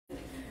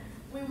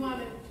want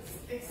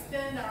to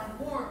extend our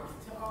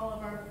warmth to all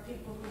of our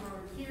people who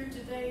are here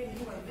today and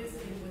who are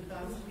visiting with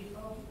us. We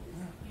hope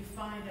you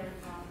find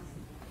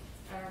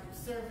our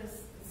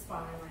service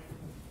inspiring.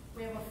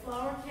 We have a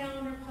flower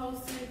calendar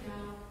posted.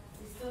 Now,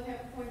 we still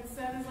have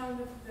poinsettias on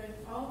the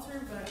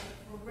altar, but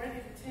we're ready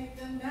to take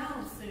them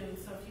down soon.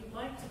 So if you'd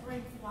like to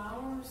bring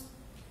flowers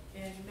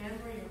in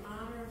memory or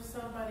honor of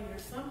somebody or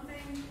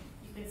something,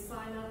 you can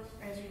sign up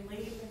as you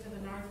leave into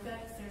the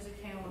narthex. There's a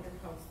calendar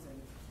posted.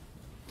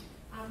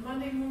 On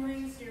Monday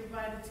mornings, you're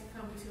invited to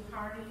come to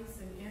Hardee's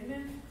in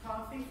Inman,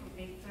 coffee from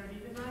 8:30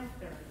 to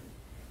 9:30.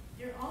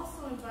 You're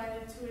also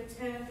invited to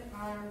attend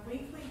our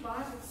weekly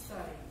Bible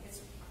study.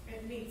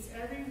 It meets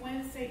every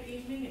Wednesday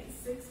evening at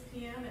 6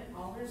 p.m. at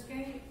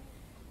Aldersgate.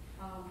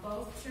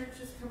 Both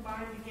churches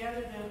combine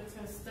together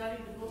to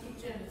study the book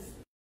of Genesis.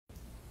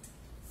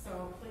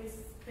 So please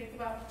think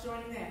about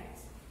joining that.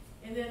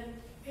 And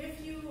then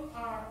if you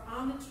are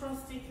on the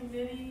trustee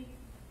committee,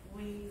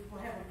 we will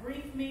have a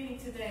brief meeting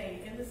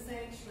today in the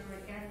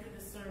sanctuary after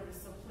the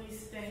service, so please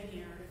stay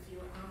here if you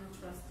are on the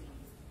trustees.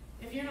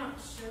 If you're not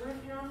sure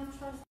if you're on the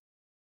trustees,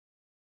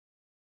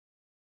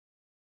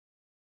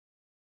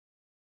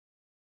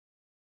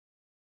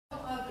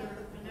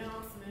 other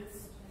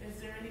announcements.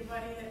 Is there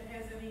anybody that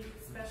has any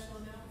special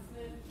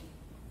announcement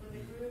for the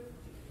group?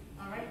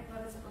 All right,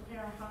 let us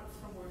prepare our hearts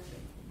for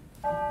worship.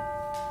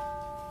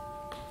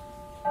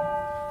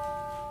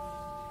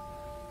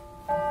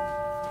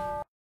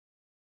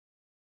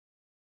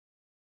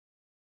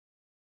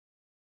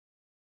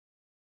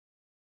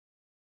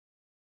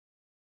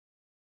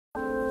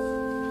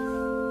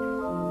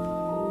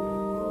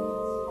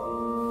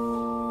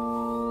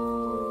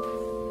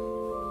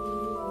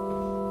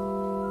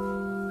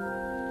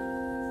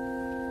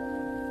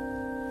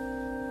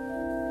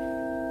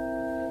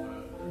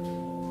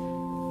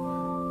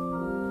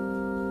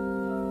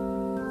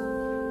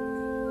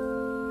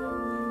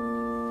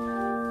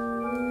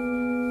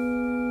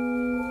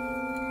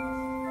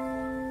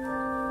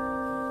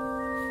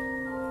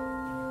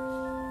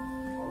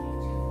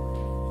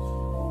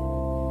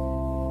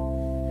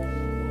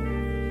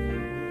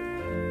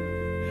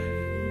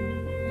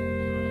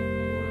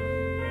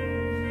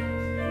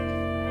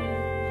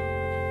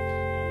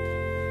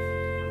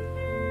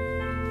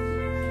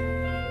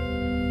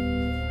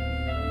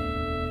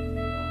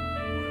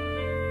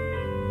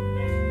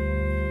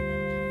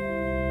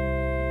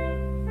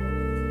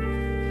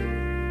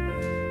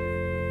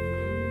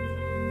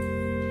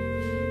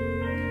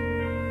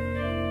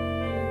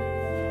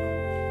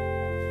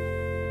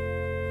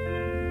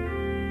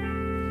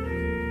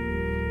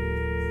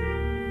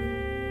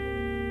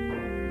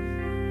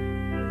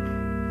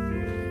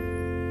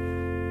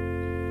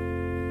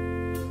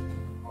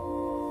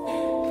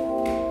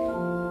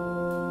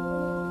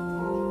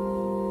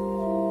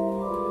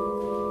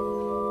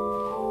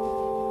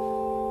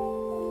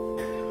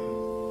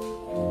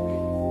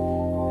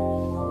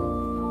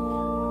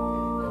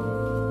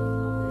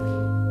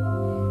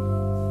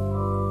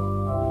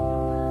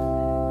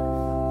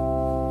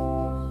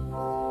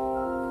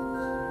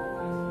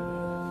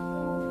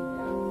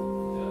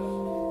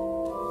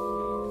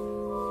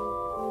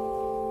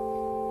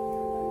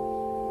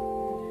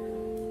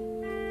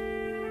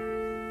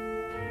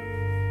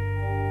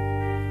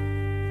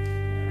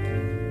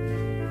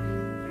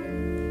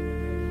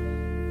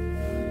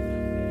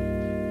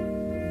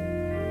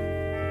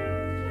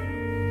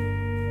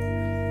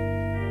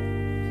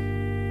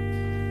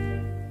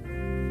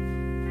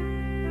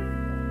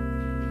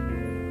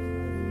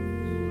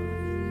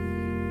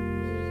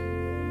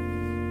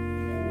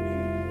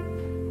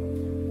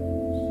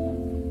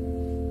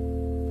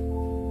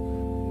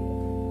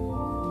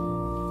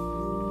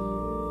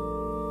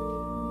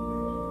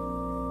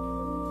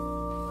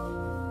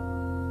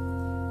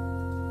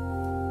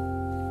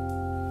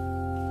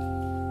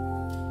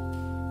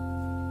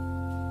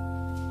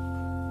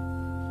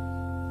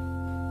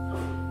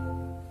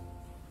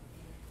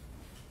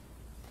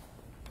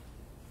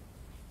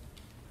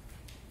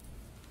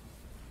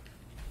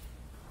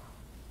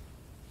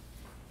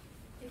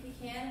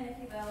 And if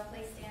you will,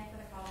 please stand for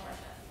the call of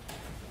worship.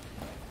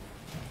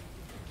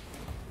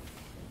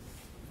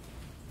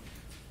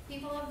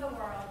 People of the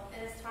world,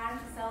 it is time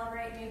to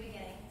celebrate new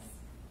beginnings.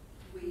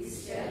 We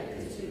step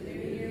into the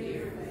new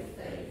year with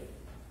faith.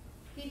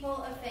 People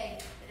of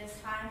faith, it is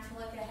time to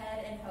look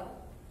ahead in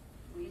hope.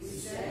 We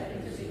step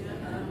into the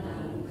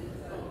unknown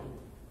with hope.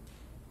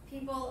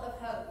 People of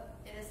hope,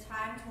 it is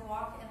time to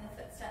walk in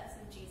the footsteps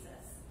of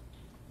Jesus.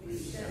 We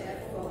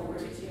step forward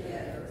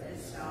together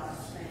as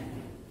God's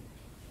family.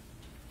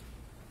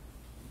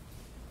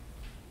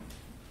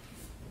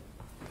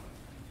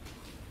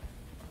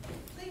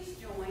 Please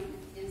join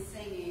in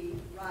singing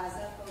Rise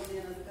Up, O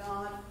Men of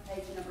God,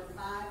 page number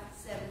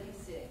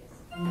 576.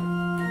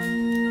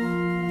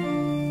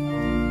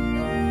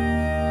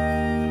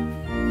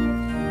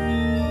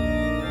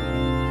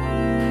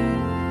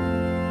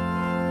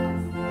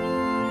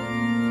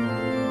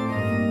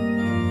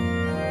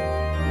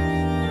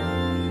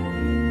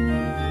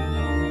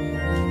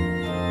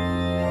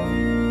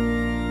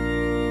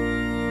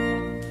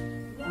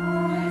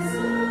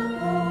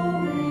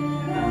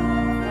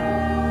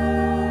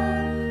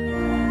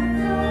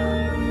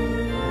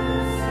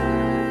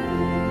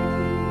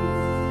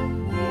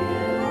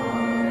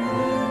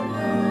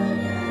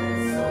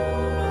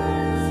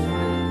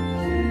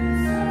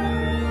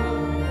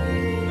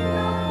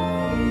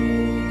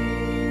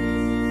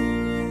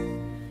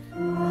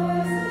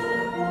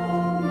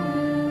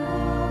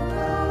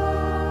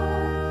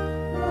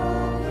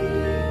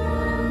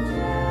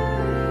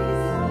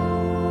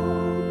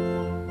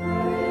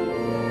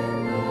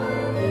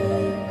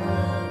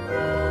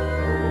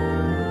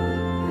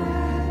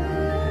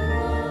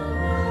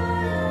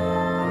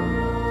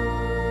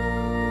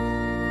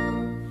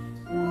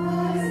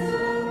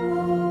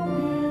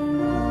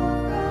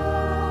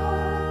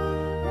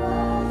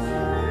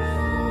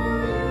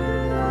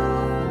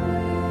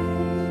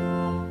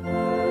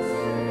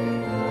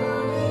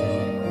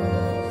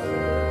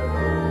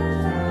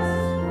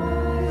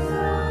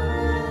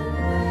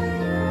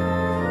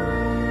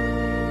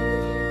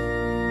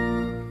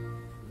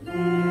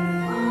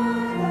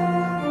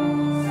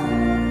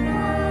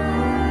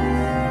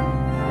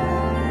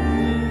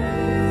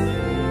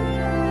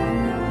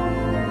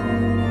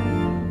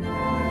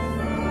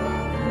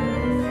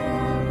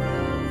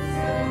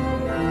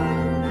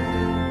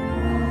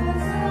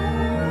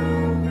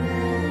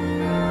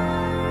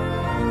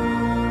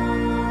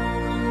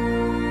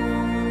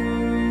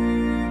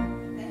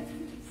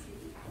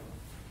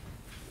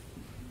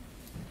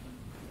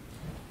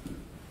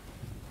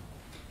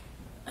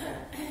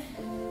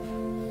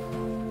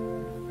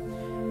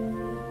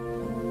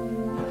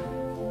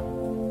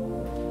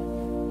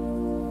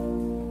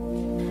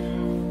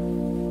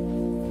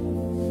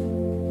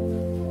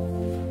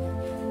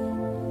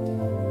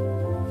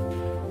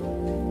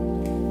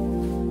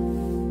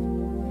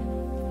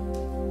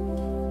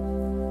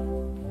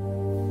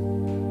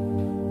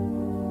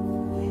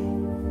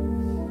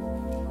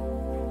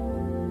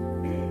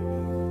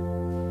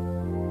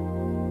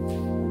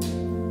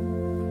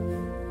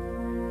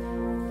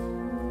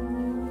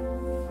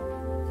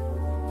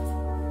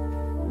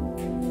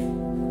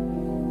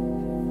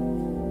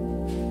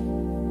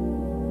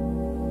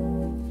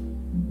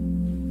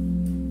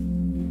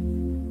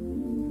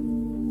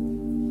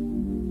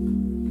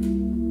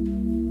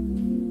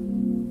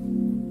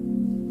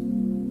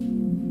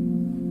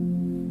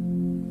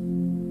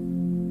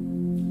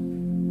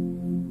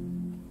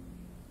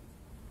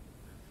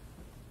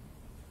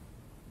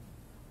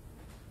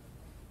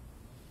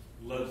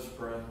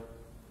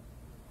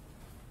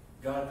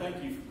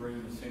 thank you for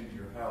bringing us into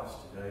your house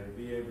today to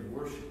be able to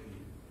worship you.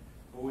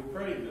 But we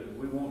pray that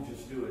we won't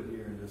just do it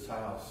here in this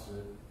house,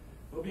 that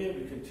we'll be able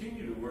to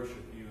continue to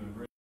worship you and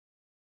bring.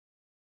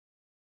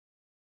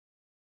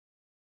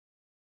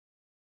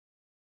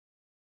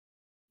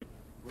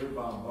 We're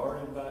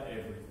bombarded by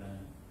everything,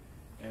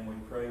 and we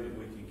pray that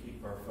we can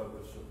keep our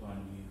focus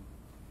upon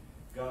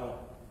you. God,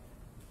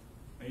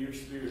 may your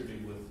Spirit be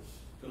with us,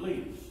 to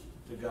lead us,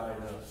 to guide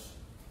us,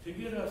 to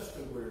get us to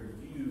where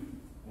you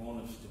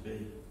want us to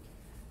be.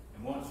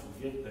 And once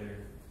we get there,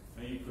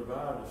 may you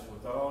provide us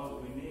with all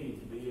that we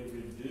need to be able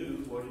to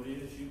do what it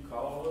is you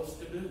call us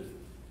to do.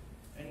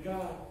 And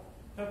God,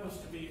 help us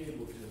to be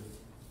able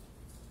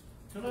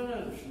to let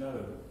others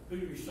know who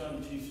your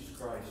Son Jesus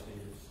Christ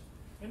is.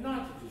 And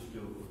not to just do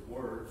it with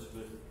words,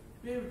 but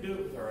to be able to do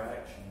it with our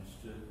actions,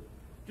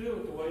 to do it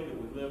with the way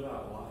that we live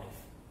out life,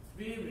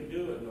 to be able to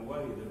do it in a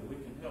way that we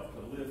can help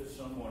to lift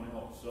someone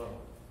else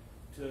up,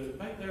 to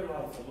make their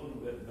life a little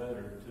bit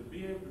better, to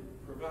be able to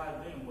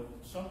provide them with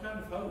some kind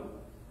of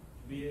hope,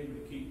 to be able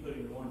to keep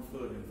putting one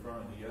foot in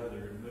front of the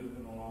other and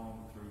moving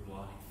along through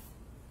life.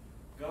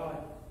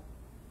 God,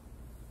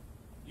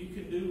 you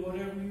can do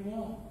whatever you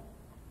want.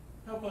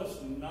 Help us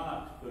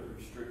not to put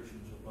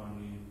restrictions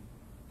upon you,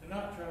 to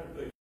not try to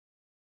put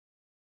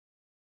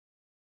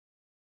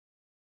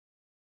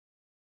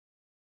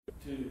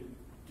to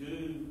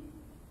do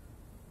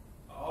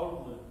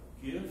all of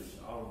the gifts,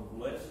 all of the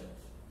blessings,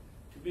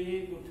 to be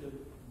able to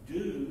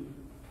do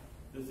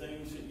the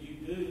things that you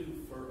do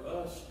for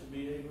us to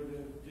be able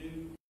to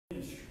do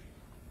ministry.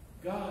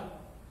 God,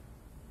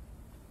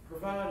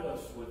 provide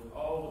us with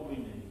all that we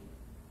need.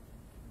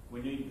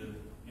 We need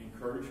the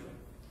encouragement.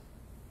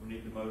 We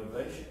need the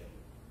motivation.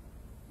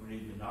 We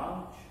need the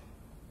knowledge.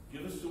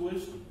 Give us the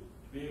wisdom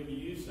to be able to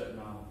use that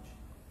knowledge.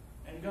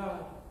 And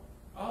God,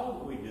 all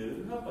that we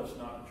do, help us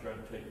not to try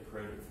to take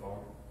credit for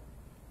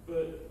it,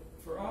 but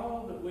for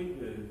all that we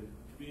do,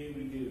 to be able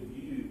to give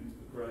you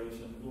the praise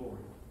and the glory,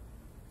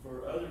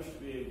 for others to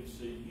be able to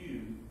see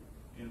you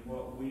in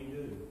what we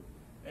do.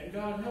 And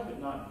God, help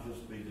it not to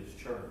just be this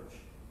church,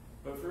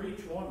 but for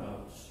each one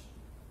of us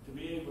to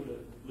be able to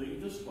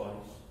leave this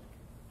place,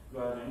 go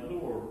out into the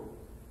world,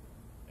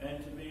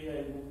 and to be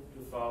able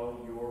to follow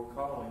your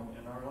calling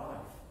in our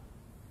life.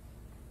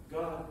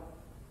 God,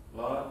 a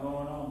lot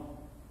going on.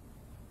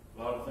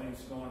 A lot of things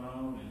going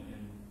on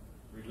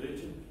in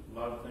religion, a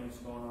lot of things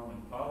going on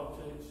in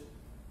politics,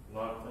 a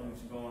lot of things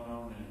going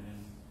on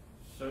in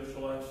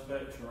social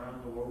aspects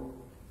around the world.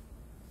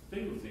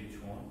 Be with each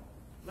one.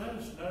 Let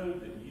us know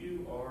that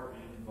you are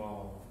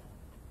involved,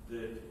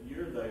 that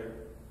you're there,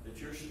 that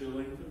you're still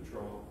in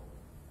control,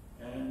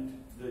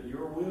 and that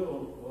your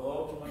will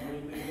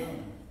ultimately be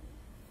done.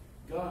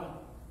 God,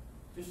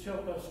 just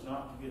help us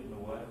not to get in the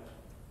way.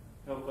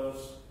 Help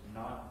us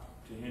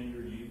not to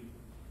hinder you.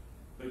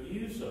 But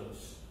use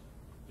us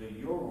that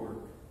your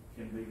work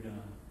can be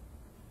done.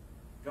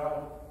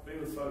 God, be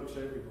with folks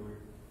everywhere.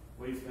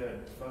 We've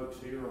had folks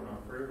here on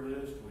our prayer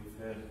list.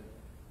 We've had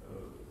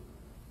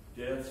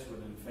deaths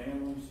within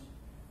families.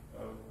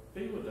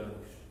 Be with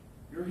those.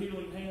 Your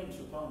healing hands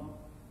upon them.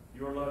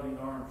 Your loving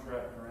arms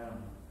wrapped around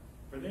them.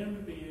 For them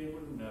to be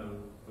able to know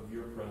of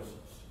your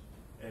presence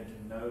and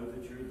to know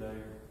that you're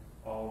there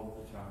all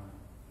of the time.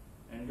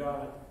 And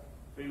God,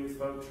 be with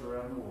folks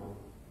around the world.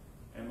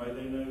 And may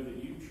they know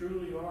that you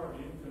truly are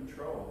in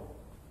control,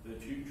 that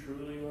you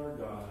truly are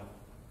God,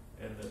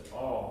 and that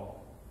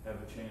all have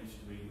a chance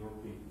to be your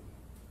people.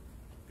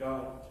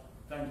 God,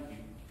 thank you.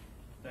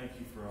 Thank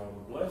you for all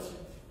the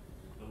blessings,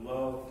 the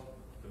love,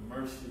 the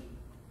mercy,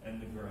 and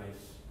the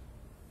grace.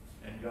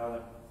 And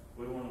God,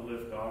 we want to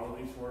lift all of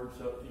these words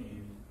up to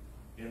you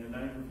in the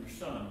name of your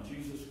Son,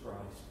 Jesus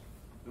Christ,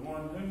 the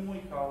one whom we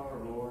call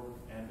our Lord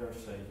and our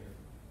Savior.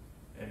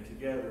 And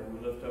together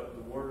we lift up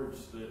the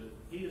words that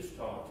he has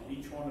taught to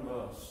each one of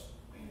us.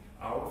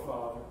 Our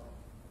Father,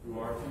 who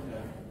art in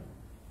heaven,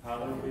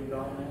 hallowed be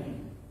thy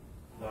name.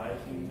 Thy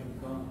kingdom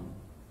come,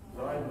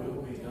 thy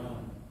will be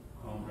done,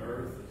 on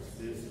earth as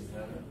it is in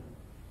heaven.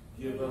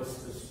 Give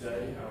us this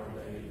day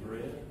our daily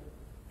bread,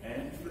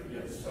 and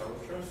forgive us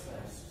our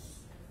trespasses,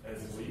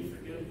 as we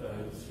forgive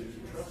those who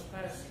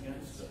trespass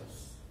against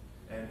us.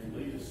 And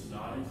lead us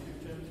not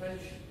into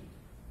temptation,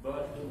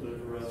 but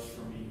deliver us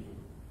from evil.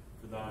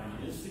 For thine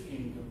is the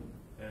kingdom,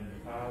 and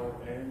the power,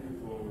 and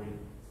the glory,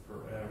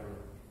 forever.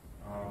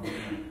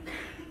 Amen.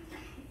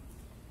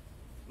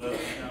 Let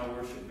us now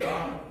worship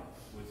God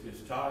with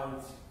his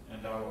tithes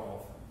and our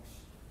offerings.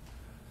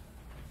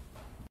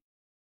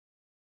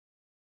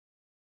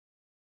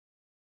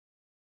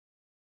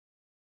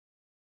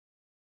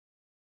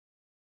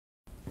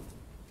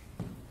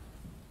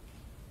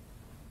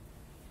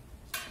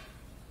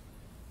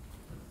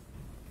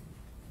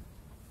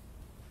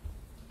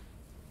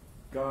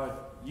 God,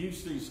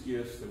 use these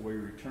gifts that we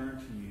return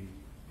to you.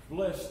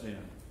 Bless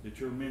them, that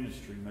your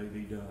ministry may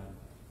be done.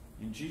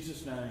 In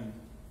Jesus' name,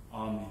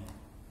 amen.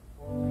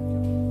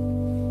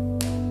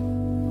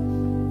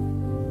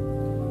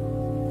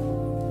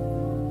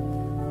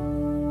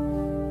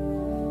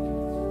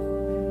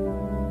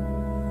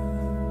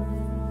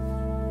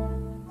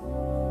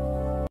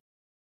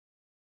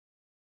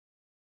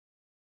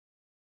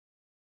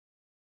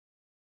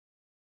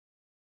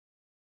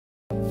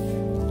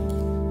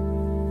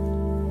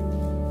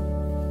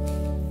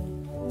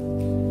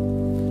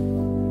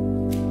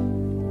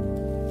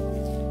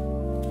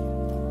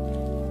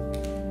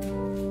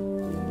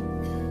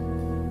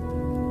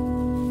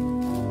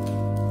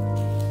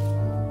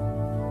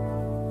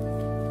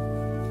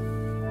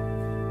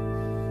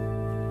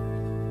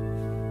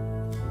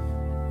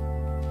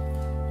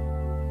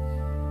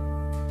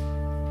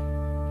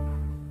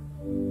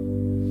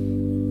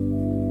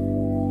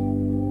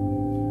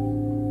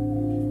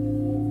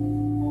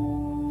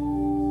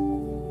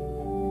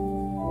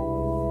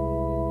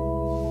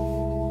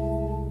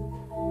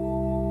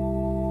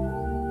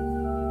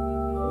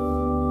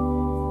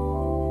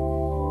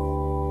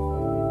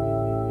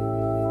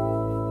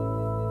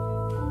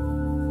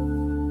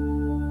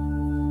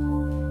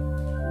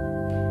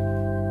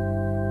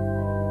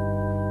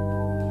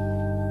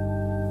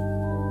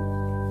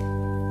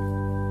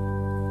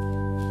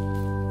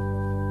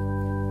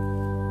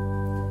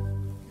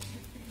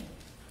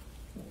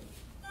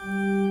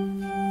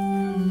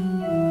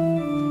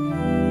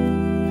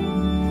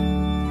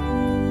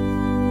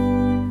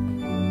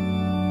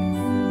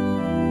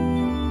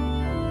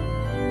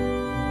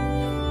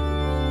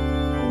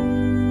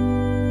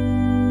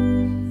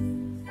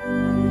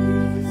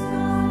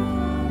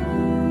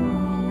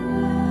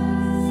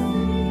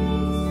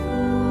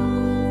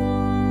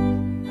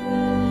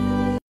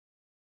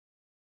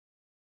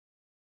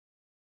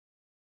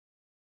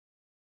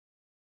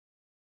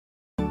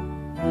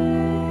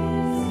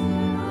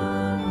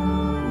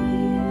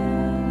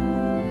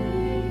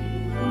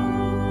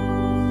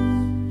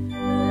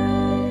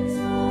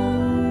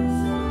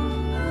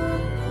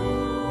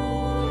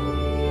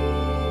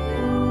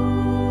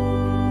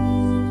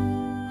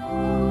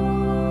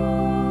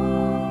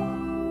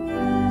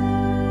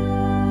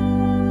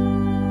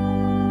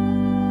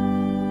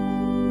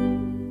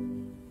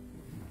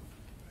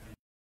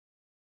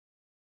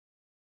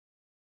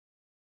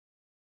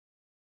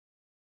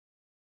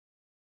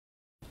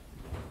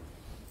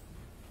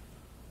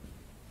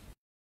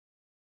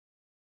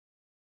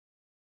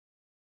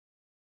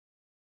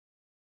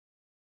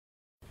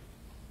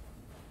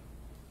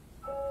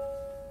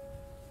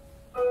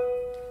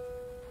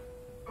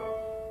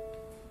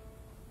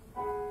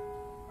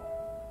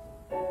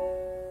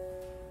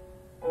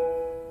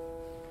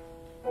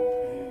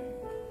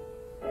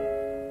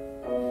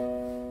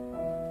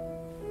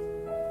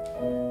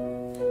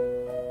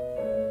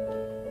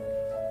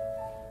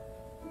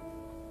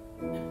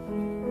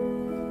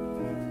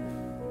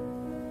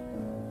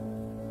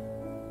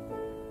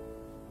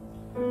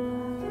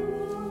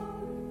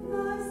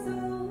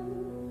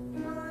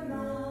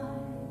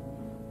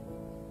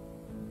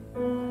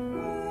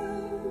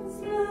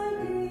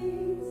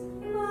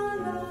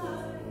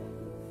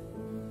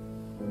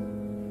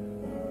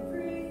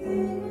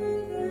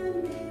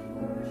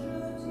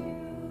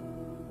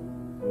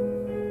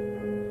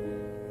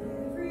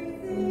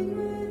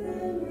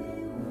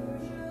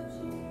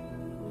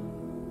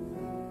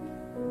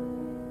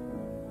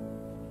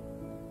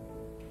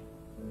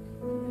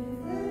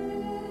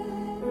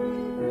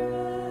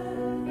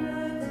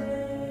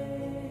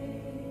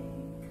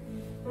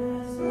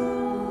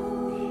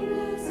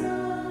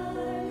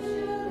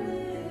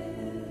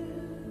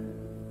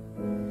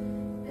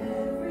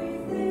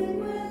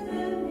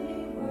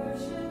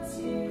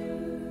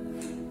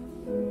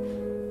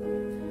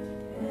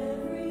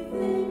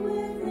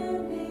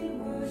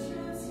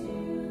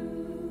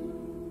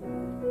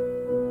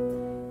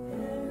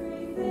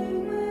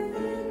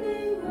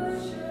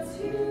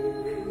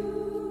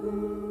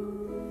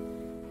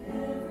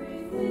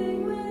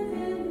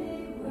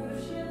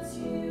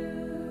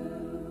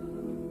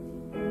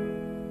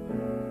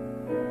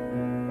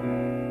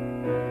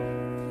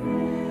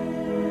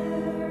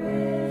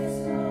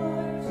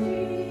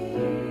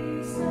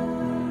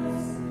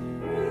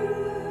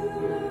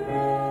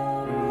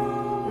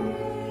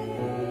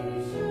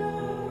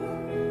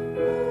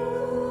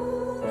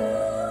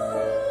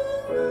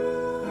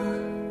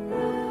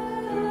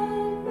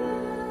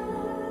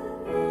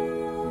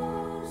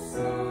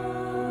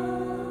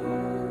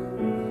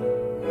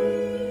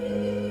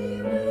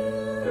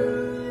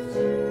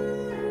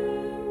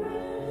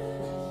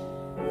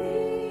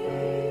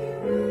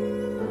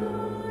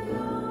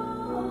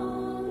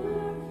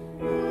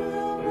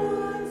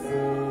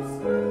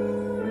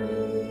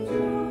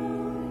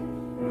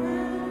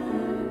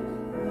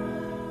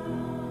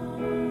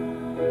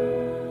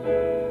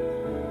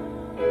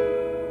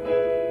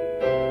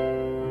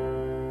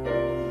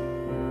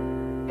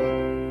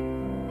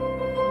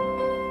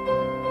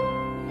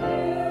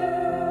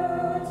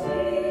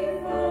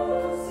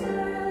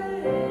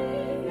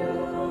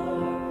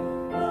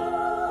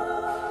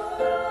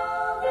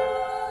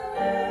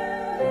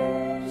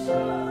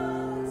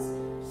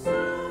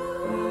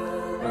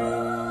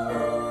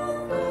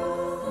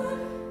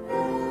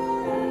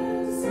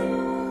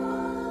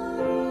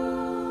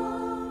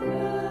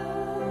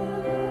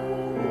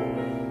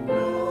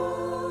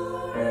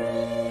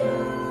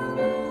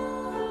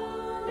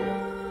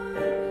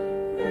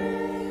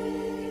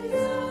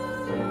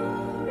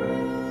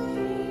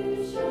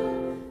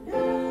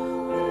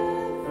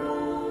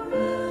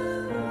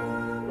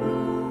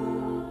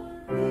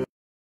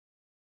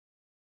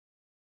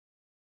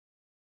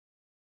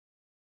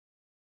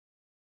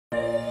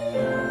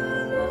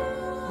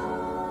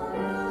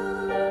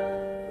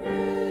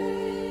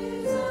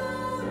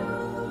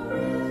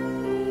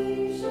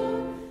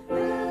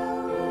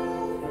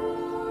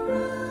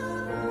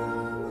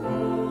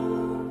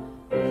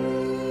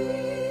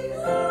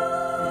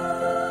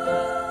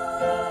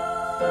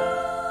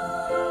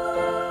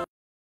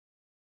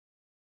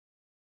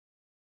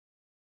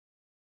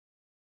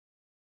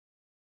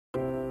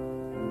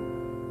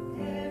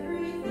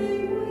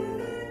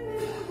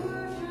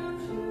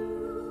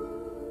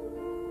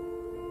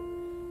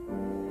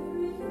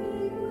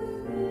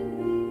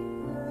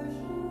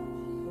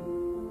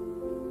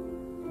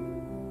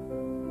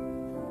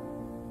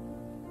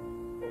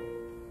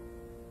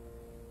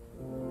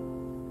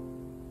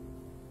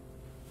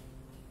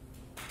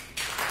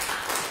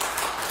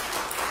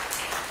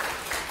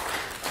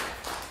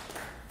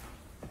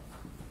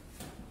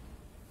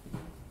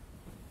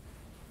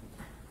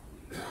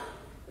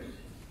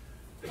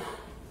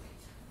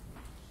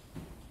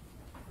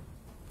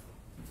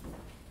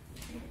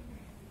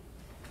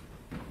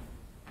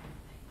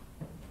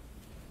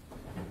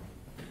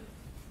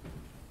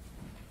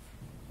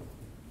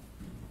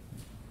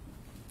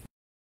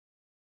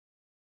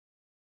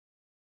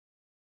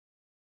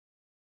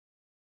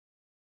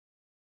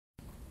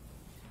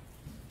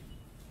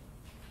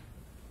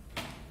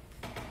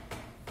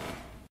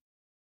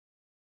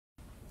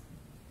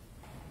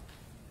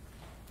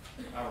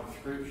 Our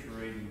scripture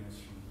reading is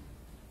from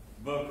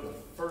the book of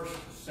 1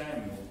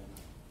 Samuel,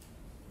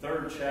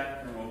 3rd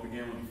chapter, and we'll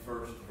begin with the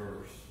first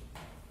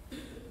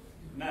verse.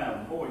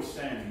 Now the boy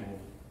Samuel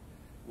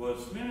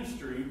was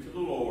ministering to the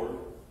Lord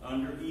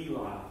under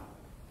Eli.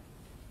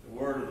 The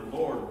word of the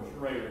Lord was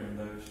rare in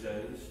those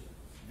days.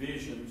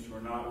 Visions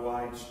were not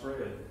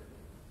widespread.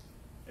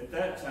 At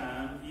that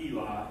time,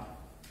 Eli,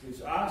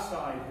 his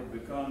eyesight had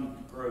begun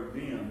to grow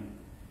dim,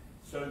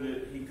 so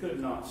that he could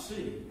not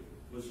see,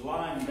 was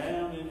lying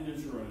down in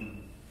his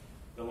room.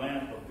 The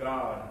lamp of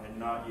God had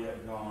not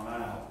yet gone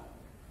out.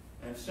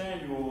 And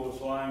Samuel was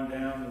lying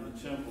down in the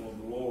temple of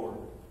the Lord,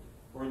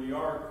 where the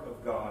ark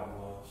of God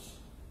was.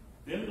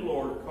 Then the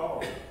Lord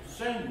called,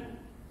 Samuel,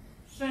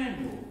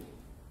 Samuel.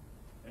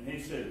 And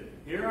he said,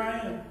 Here I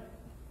am.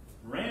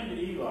 Ran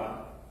to Eli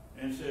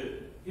and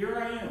said, Here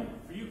I am,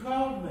 for you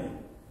called me.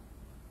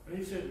 But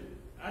he said,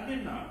 I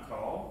did not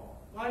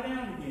call. Lie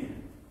down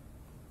again.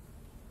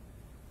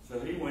 So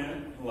he went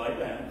and lay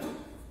down.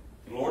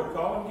 The Lord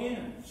called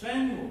again,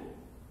 Samuel.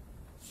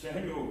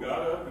 Samuel got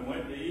up and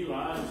went to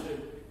Eli and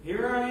said,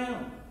 Here I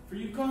am, for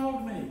you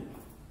called me.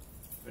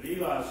 But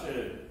Eli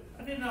said,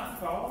 I did not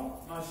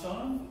call, my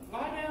son.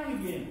 Lie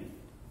down again.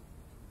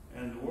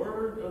 And the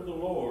word of the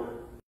Lord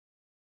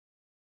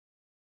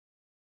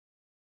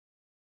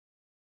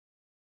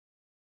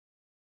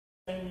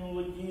Samuel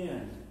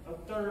again, a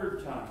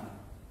third time.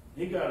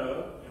 He got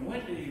up and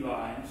went to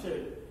Eli and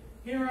said,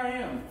 Here I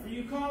am, for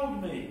you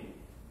called me.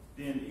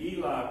 Then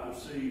Eli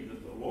perceived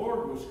that the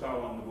Lord was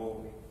calling the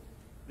boy.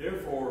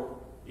 Therefore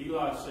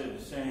Eli said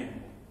to Samuel,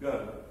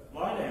 Go,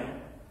 lie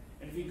down,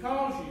 and if he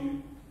calls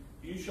you,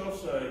 you shall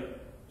say,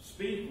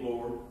 Speak,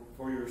 Lord,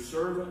 for your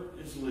servant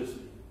is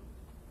listening.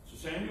 So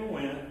Samuel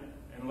went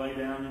and lay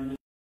down in his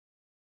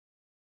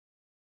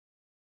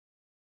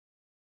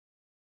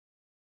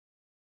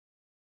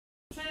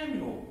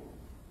Samuel.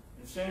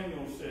 And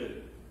Samuel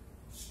said,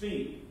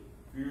 Speak,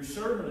 for your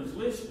servant is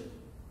listening.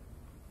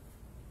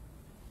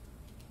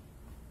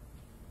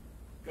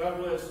 God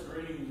bless the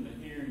reading and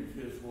the hearing of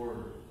His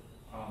word.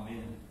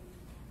 Amen.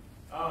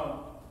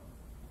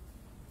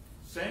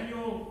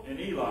 Samuel and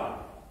Eli.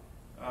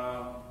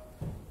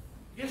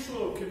 Gets a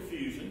little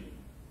confusing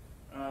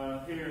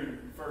here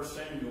in 1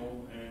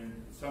 Samuel and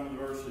some of the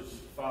verses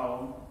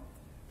following.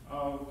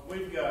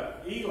 We've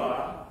got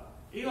Eli.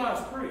 Eli's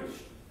a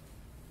priest.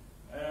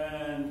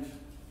 And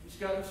he's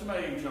got some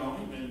age on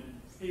him, and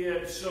he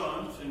had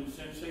sons, and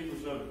since he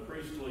was of the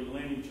priestly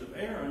lineage of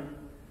Aaron,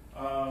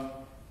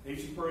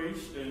 he's a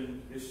priest,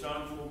 and his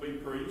sons will be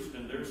priests,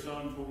 and their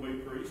sons will be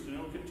priests, and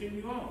it'll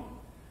continue on.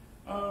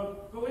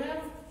 But we have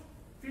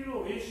a few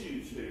little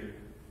issues here.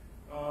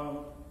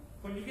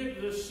 When you get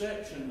to this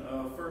section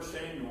of 1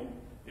 Samuel,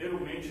 it'll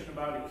mention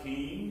about a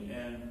king,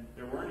 and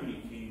there weren't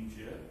any kings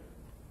yet.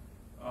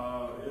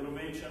 It'll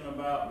mention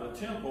about the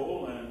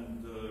temple,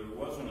 and there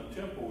wasn't a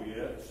temple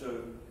yet,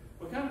 so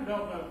we kind of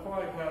don't know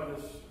quite how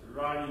this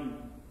writing,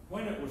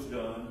 when it was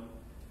done.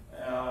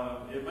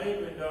 It may have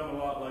been done a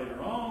lot later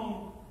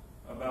on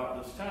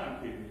about this time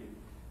period,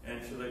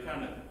 and so they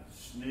kind of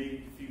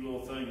sneaked a few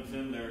little things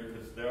in there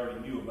because they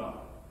already knew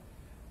about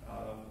it.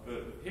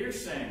 But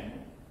here's Samuel.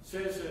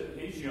 Says that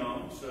he's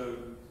young, so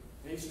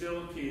he's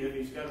still a kid.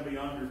 He's got to be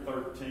under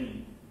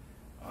 13.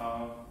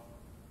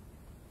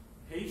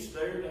 He's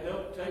there to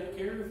help take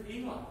care of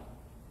Eli.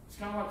 It's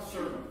kind of like a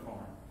servant for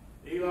him.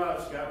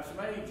 Eli's got some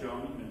age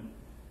on him,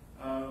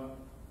 and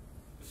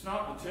it's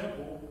not the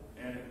temple,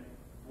 and it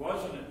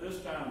wasn't at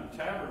this time the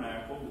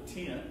tabernacle, the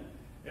tent.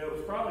 It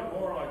was probably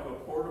more like a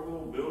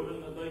portable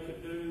building that they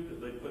could do, that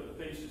they put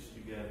the pieces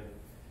together.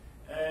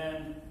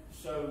 And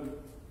so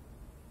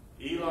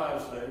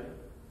Eli's there.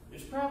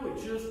 It's probably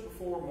just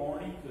before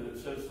morning, because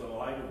it says the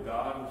light of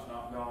God has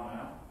not gone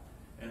out.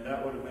 And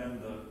that would have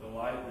been the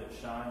light that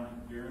shined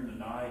during the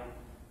night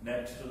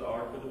next to the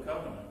Ark of the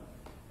Covenant.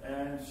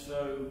 And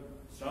so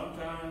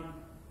sometime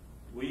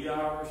wee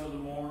hours of the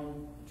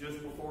morning,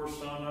 just before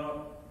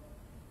sunup,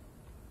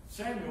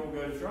 Samuel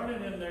goes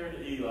running in there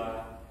to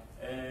Eli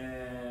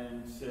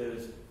and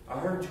says, I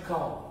heard you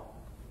call.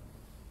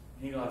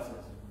 And Eli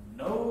says,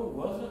 No, it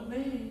wasn't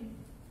me.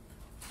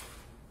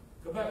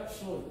 Go back to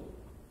sleep.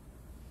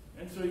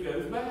 And so he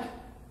goes back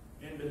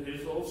into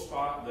his little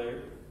spot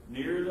there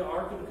near the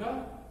Ark of the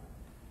Covenant.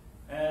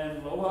 And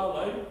a little while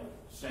later,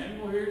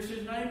 Samuel hears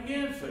his name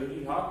again. So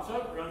he hops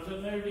up, runs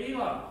in there to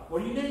Eli.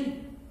 What do you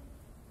need?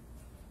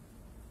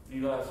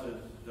 Eli says,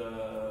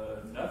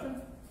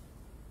 nothing.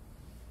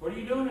 What are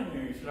you doing in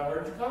here? He said, I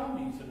heard you call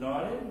me. He said, No,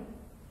 I didn't.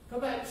 Go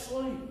back to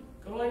sleep.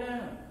 Go lay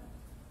down.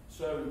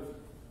 So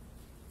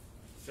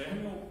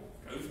Samuel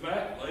goes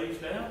back, lays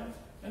down,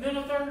 and then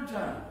a third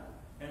time.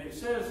 And it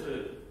says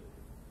that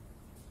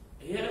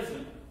he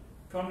hasn't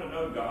come to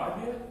know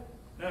God yet.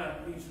 Now,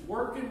 he's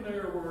working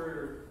there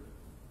where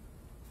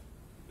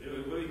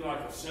it would be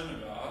like a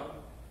synagogue,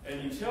 and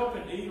he's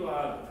helping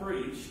Eli the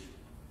priest,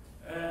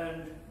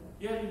 and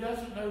yet he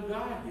doesn't know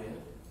God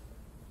yet.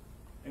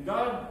 And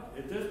God,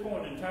 at this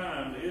point in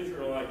time, the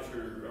Israelites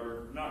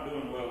are not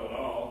doing well at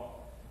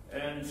all.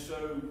 And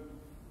so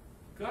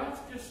God's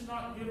just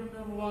not giving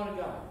them a lot of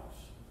guidance.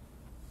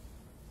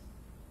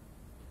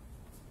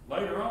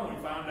 Later on,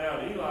 we find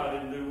out Eli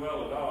didn't do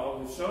well at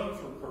all. His sons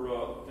were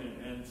corrupt,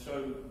 and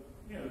so,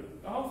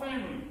 the whole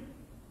family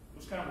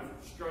was kind of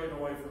straying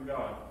away from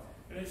God.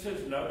 And it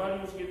says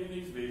nobody was getting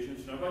these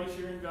visions. Nobody's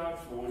hearing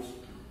God's voice.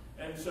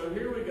 And so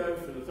here we go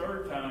for the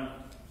third time,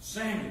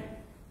 Samuel.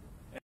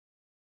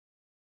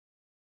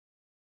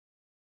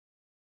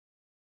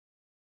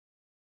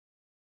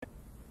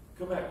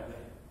 Go back to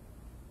bed.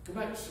 Go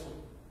back to sleep.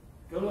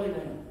 Go lay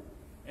down.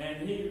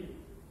 And he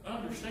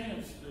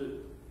understands that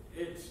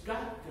it's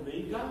got to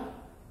be God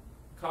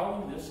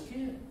calling this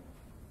kid.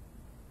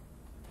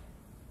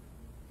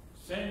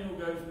 Samuel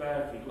goes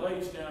back, he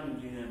lays down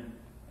again,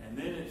 and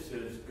then it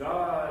says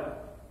God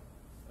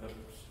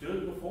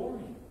stood before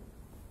him.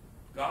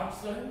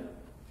 God's there.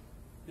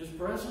 His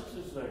presence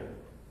is there.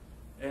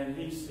 And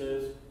he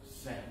says,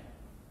 Samuel.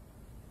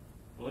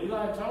 Well,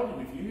 Eli told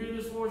him, if you hear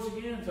this voice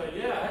again, say,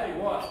 yeah, hey,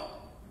 what?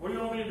 What do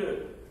you want me to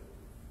do?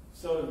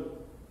 So,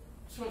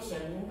 that's what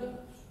Samuel does.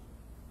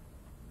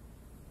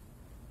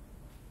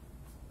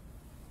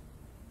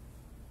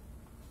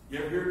 You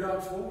ever hear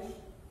God's voice?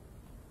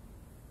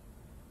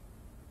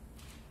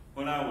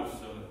 When I was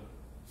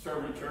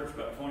serving at church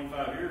about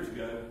 25 years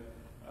ago,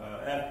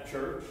 after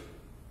church,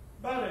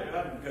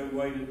 I'd go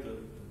wait at the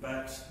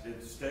back at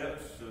the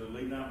steps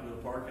leading out to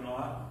the parking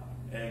lot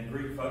and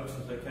greet folks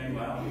as they came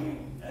out.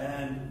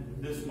 And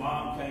this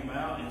mom came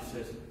out and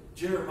says,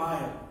 Jeremiah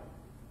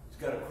has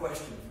got a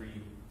question for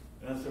you.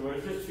 And I said, well,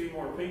 there's just a few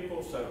more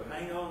people, so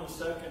hang on a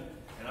second,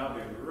 and I'll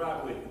be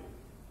right with you.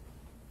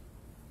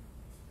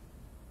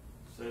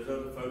 So those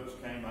other folks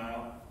came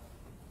out.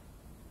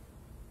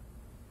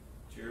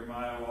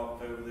 Jeremiah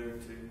walked over there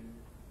too.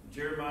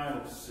 Jeremiah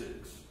was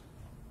 6.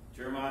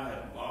 Jeremiah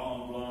had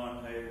long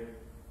blonde hair,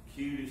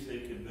 cute as he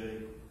could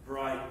be,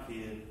 bright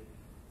kid.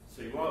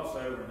 So he walks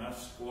over and I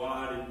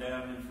squatted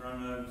down in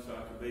front of him so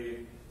I could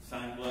be the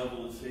same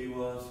level as he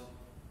was.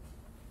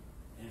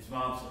 And his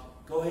mom said,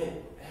 go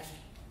ahead, ask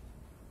him.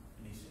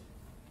 And he said,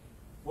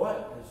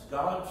 what does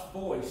God's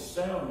voice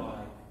sound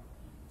like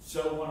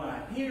so when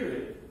I hear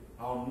it,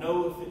 I'll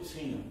know if it's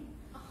him?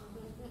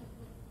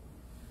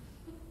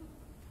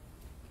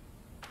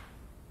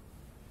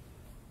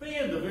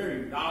 Being the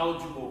very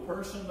knowledgeable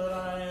person that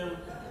I am,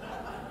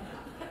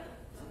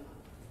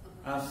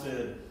 I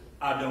said,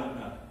 I don't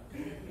know.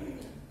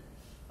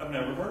 I've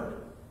never heard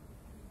it.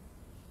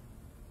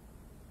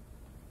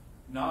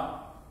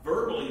 Not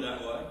verbally that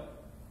way.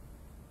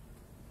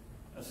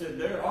 I said,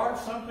 there are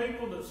some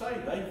people that say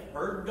they've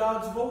heard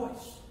God's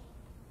voice.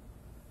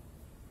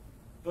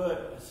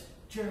 But I said,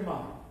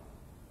 Jeremiah,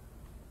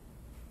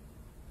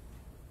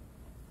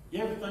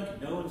 you ever think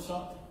of doing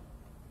something?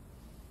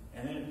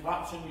 And then it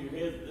pops into your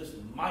head that this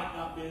might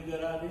not be a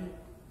good idea?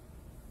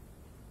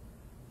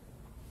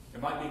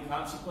 There might be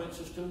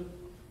consequences to it.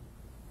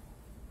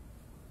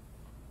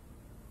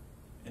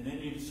 And then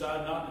you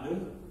decide not to do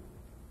it.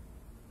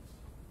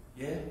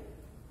 Yeah.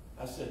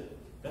 I said,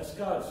 that's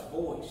God's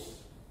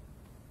voice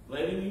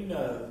letting you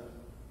know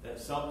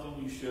that's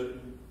something you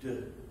shouldn't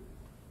do.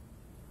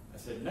 I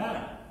said,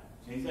 now,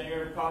 does anything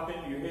ever pop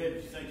into your head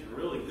that you think is a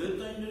really good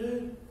thing to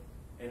do?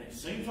 And it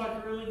seems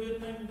like a really good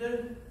thing to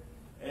do?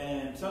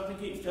 And something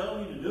keeps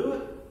telling you to do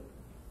it,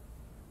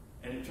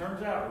 and it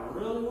turns out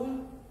really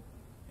well?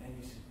 And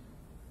you said,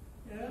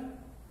 yeah.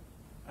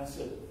 I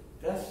said,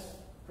 that's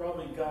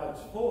probably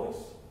God's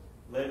voice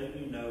letting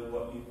you know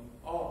what you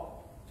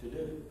ought to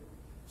do.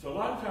 So a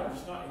lot of times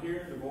it's not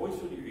hearing the voice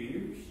with your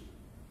ears,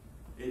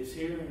 it's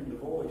hearing the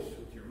voice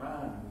with your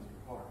mind and with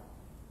your heart.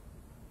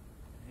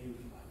 And he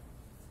was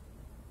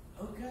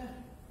like, okay.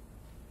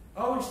 I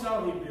always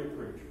thought he'd be a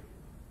preacher.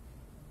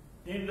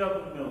 He ended up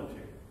in the military.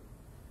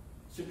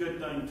 It's a good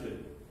thing too.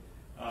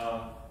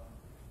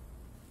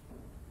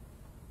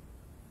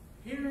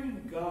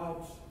 Hearing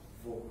God's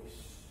voice.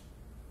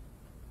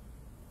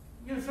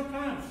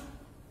 Sometimes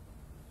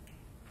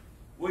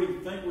we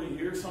think we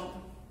hear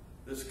something,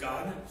 this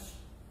guidance,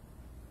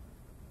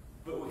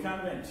 but we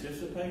kind of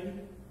anticipate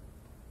it.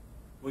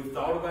 We've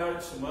thought about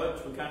it so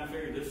much, we kind of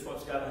figure this is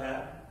what's got to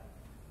happen.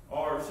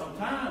 Or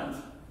sometimes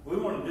we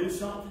want to do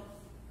something,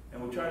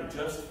 and we try to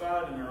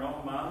justify it in our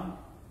own mind.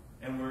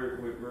 And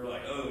we're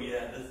like, oh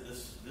yeah,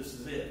 this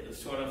is it.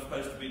 This is what I'm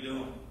supposed to be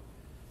doing.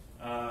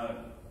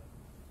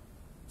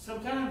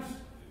 Sometimes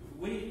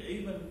we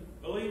even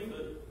believe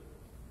that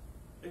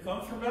it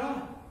comes from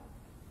God.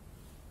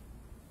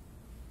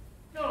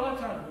 A lot of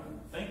times we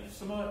think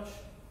so much.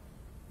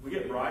 We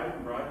get brighter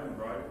and brighter and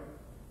brighter.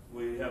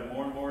 We have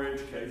more and more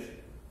education.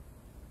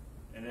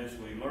 And as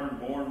we learn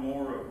more and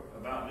more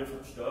about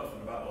different stuff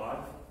and about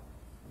life,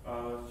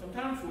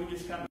 sometimes we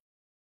just kind of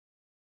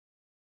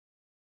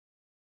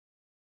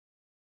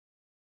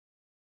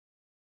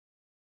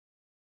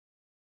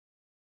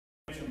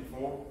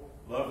before,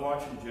 love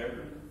watching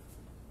Jeopardy,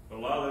 but a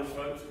lot of those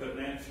folks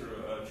couldn't answer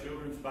a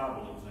children's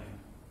Bible exam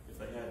if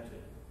they had to.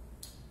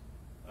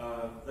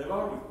 They've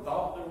already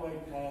thought their way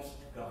past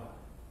God.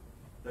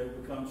 They've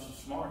become so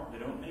smart they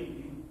don't need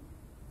you.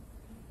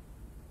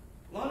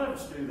 A lot of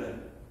us do that.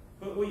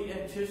 But we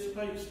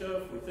anticipate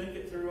stuff, we think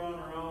it through on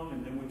our own,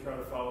 and then we try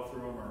to follow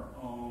through on our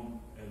own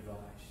advice.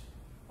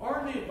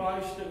 Or the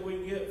advice that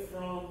we get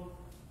from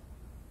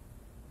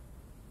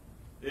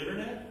the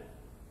internet,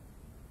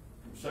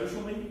 from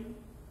social media,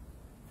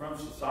 from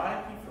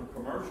society, from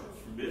commercials,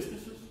 from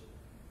businesses.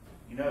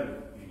 You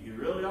know, you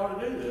really ought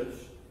to do this.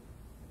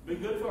 Be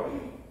good for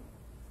you.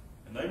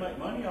 And they make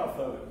money off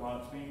of it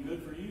while it's being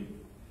good for you.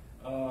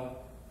 A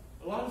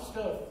lot of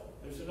stuff,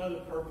 there's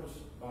another purpose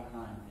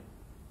behind it.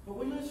 But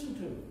we listen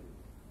to it.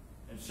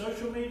 And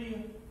social media,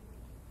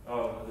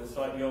 it's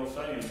like the old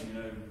saying, you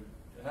know,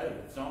 hey,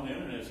 it's on the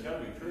internet, it's got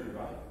to be true,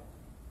 right?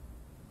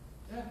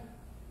 Yeah.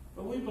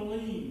 But we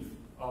believe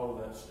all of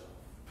that stuff.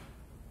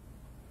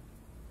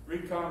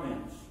 Read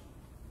comments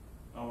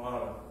on a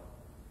lot of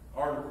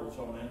articles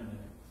on the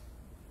internet.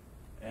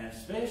 And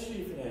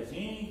especially if it has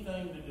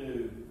anything to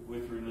do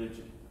with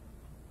religion.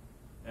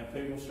 And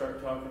people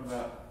start talking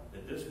about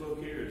that this book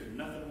here is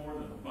nothing more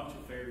than a bunch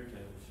of fairy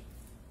tales.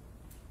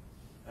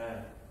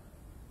 The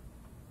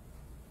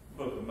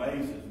book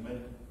amazes me.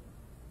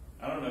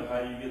 I don't know how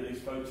you get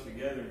these folks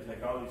together and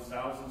take all these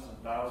thousands and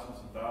thousands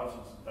and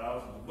thousands and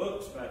thousands of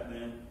books back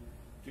then,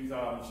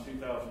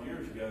 2,000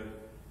 years ago,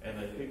 and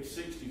they picked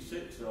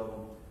 66 of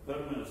them, put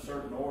them in a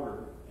certain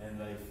order, and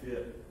they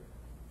fit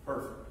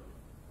perfectly.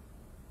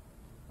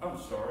 I'm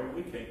sorry,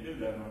 we can't do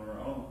that on our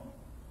own.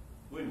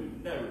 We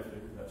would never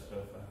figure that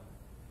stuff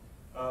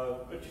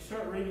out. But you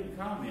start reading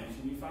comments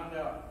and you find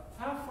out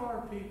how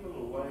far people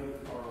are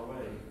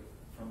away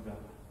from God.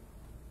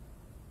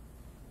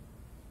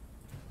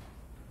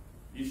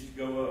 Used to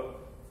go up.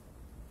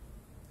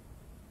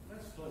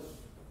 Let's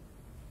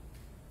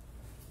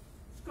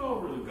go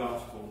over the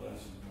gospel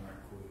lesson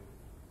right quick.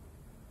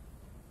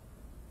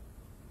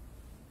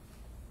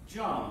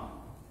 John,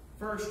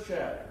 1st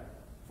chapter,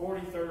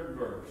 43rd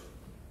verse.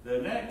 The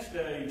next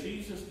day,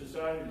 Jesus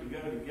decided to go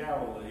to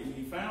Galilee.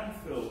 He found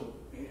Philip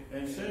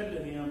and said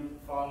to him,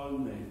 "Follow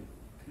me."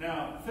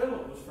 Now,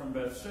 Philip was from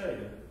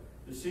Bethsaida,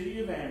 the city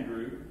of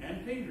Andrew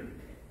and Peter.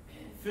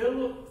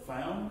 Philip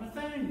found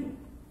Nathanael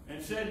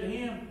and said to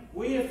him,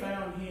 "We have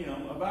found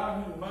him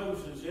about whom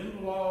Moses in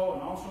the law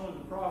and also in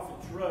the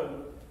prophets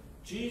wrote,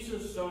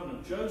 Jesus, son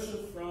of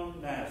Joseph from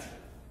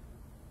Nazareth."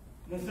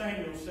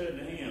 Nathanael said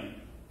to him,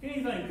 "Can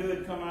anything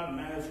good come out of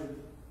Nazareth?"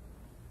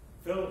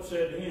 Philip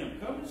said to him,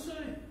 "Come and see."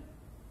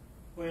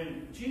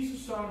 When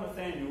Jesus saw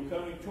Nathanael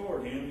coming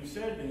toward him, he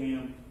said to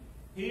him,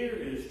 "Here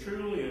is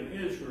truly an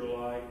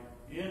Israelite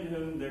in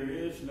whom there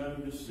is no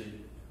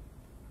deceit."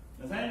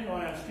 Nathanael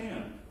asked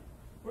him,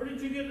 "Where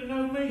did you get to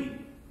know me?"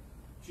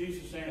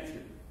 Jesus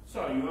answered,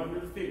 "Saw you under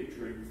the fig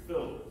tree with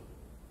Philip,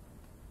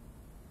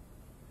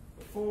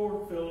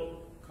 before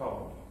Philip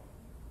called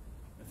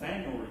you."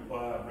 Nathanael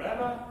replied,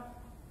 "Rabbi,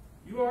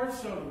 you are the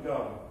Son of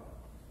God.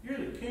 You're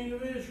the King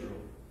of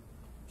Israel."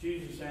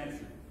 Jesus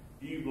answered,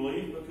 "Do you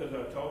believe because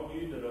I told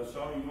you that I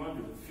saw you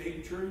under the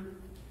fig tree?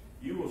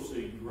 You will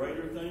see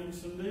greater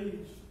things than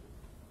these."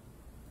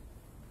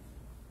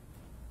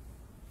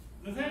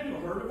 Nathanael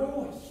heard a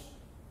voice.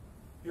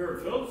 He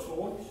heard Philip's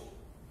voice.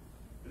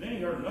 But then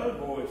he heard another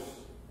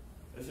voice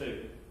that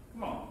said,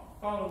 "Come on,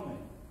 follow me."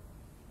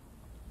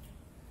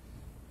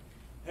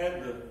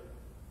 Had the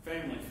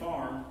family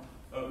farm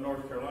up in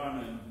North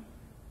Carolina,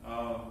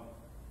 and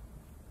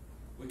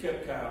we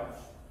kept cows,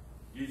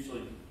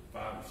 usually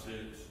 5 or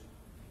 6.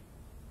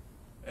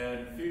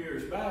 And a few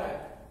years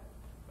back,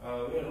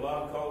 we had a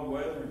lot of cold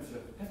weather, and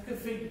said, "Have to go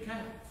feed the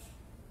cows.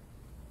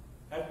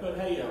 Have to put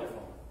hay out for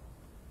them."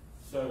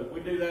 So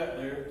we do that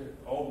there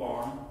at the old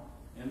barn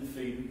in the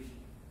feeders.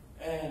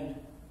 And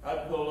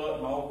I'd pull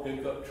up my old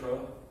pickup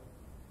truck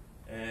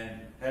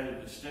and had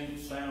a distinct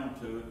sound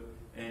to it.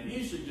 And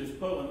usually just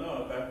pulling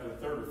up after the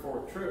 3rd or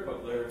 4th trip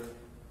up there, you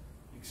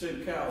can see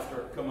the cows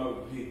start to come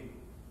over the hill.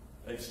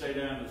 They stay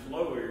down this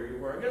low area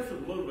where I guess it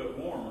was a little bit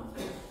warmer,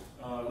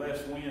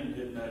 less wind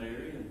hitting that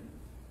area,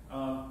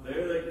 and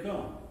there they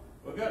come.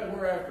 Well, it got to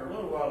where after a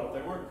little while, if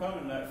they weren't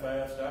coming that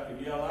fast, I could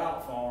yell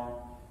out for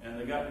them, and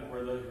they got to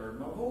where they heard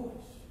my voice.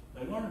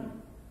 They learned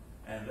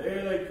it. And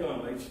there they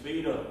come. They'd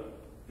speed up.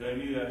 They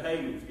knew that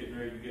hay was getting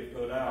ready to get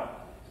put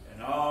out,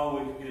 and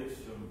always get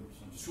some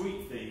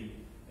sweet feed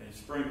and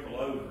sprinkle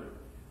over it.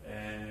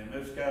 And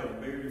those cows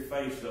would bury their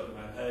face up in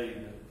that hay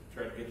to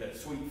try to get that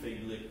sweet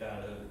feed licked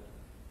out of it.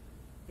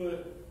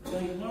 But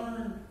they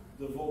learned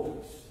the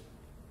voice.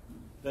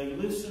 They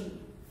listened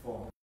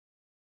for it.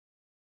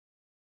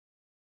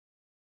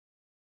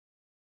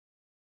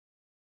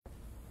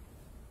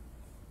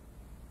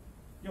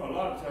 You know, a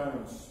lot of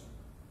times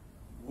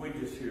we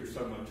just hear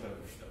so much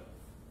other stuff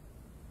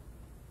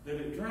that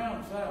it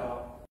drowns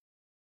out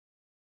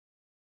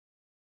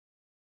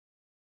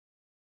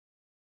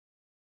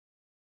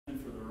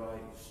for the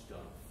right stuff.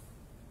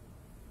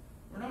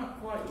 We're not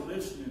quite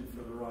listening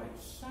for the right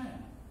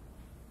sound.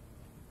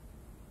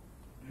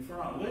 And if we're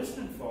not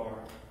listening for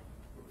it,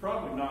 we're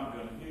probably not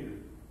going to hear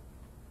it.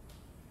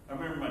 I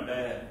remember my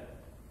dad.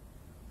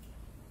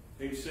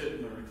 He'd sit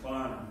in the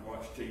recliner and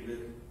watch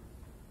TV.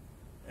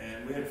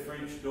 And we had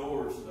French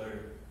doors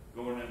there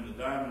going into the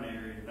dining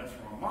area. And that's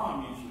where my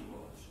mom usually was.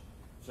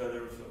 So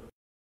there was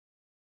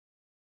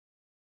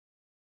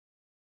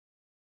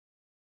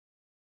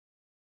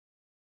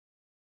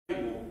a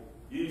will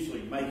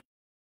usually make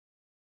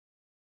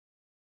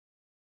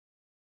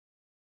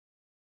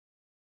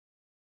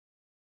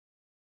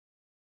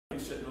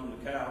sitting on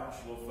the couch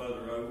a little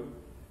further over,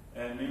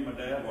 and me and my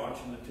dad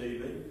watching the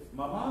TV.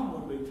 My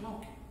mom would be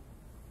talking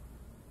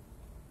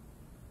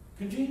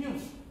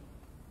continuously.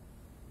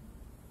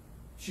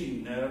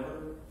 She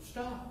never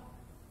stopped.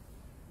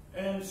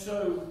 And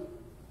so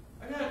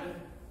I got to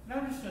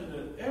noticing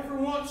that every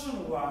once in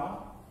a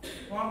while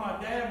my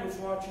dad was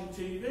watching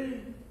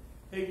TV,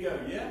 he'd go,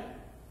 yeah.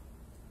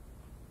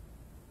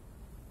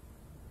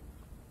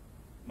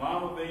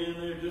 Mom would be in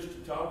there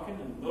just talking,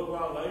 and a little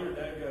while later,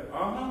 Dad would go,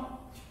 uh-huh.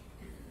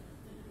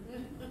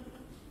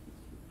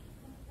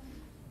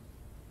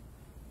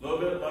 A little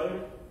bit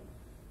later,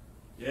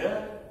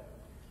 yeah.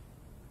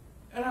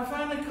 And I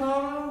finally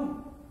caught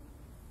on.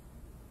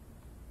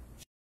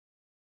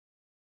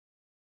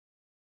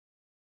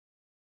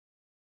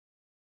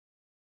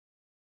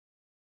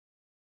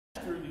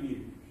 Through the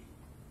years.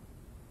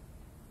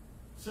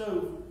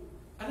 So,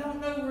 I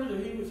don't know whether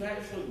he was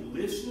actually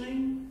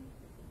listening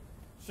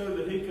so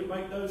that he could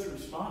make those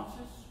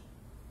responses.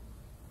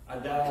 I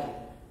doubt it.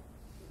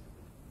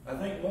 I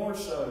think more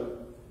so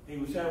he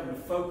was having to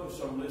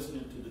focus on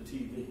listening to the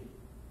TV.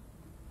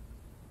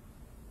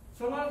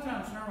 So a lot of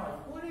times in our life,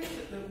 what is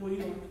it that we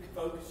are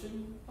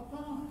focusing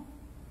upon?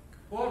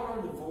 What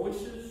are the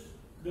voices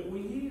that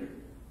we hear?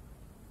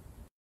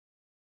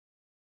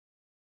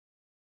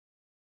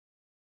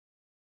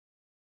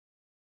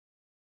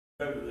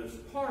 Go to this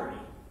party.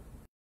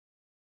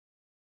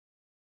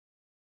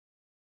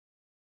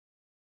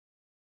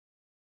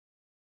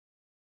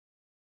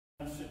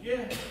 I said,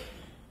 yeah,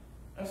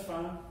 that's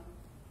fine.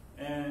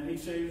 And he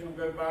said he was going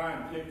to go by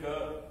and pick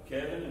up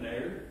Kevin and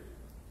Eric.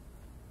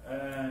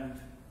 And I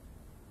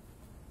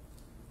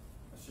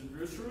said,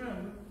 just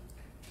remember,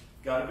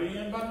 got to be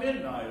in by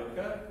midnight,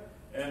 okay?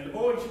 And the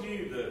boys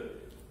knew that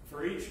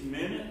for each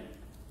minute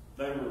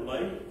they were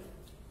late,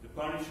 the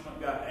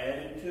punishment got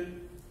added to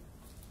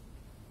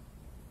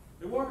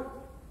the work.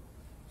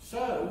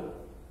 So,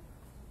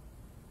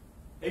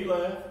 he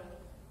left,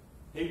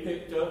 he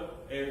picked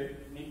up Eric,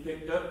 and he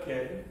picked up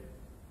Kevin,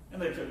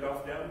 and they took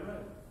off down the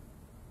road.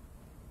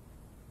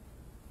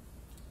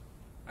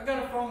 I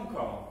got a phone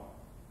call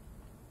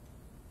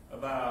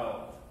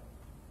about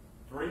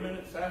 3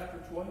 minutes after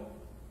 12.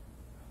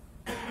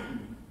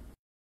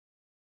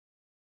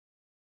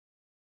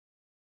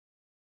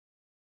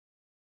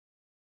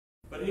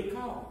 But he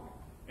called,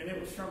 and it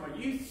was from a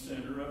youth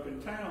center up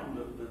in town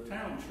that the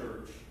town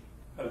church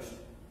hosted,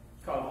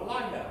 called the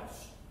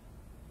Lighthouse.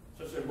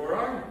 So I said, where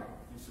are you?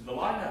 He said, the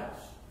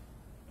Lighthouse.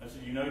 I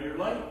said, you know you're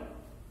late?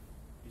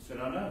 He said,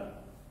 I know.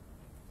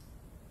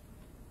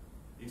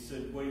 He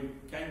said, we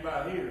came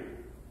by here,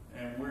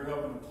 and we're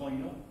helping to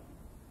clean up.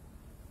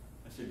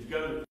 I said, you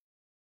go to...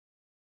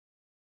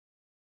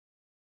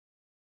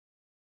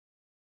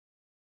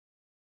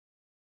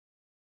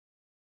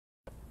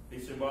 He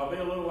said, well, I'll be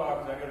a little while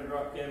because I got to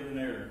drop Kevin and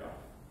Eric off.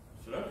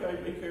 I said, okay,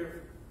 be careful.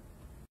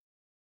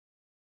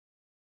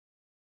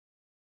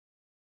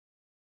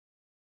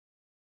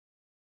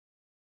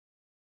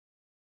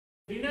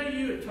 You know,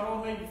 you had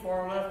told me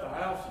before I left the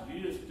house that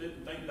you just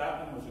didn't think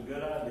that one was a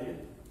good idea?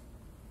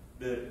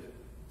 That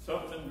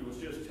something was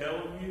just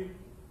telling you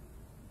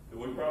that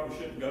we probably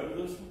shouldn't go to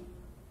this one?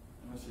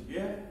 And I said,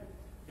 yeah.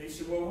 He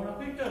said, well, when I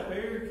picked up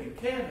Eric and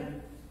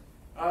Kevin,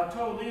 I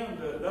told them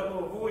that that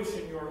little voice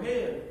in your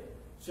head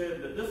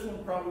said that this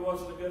one probably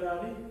wasn't a good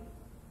idea.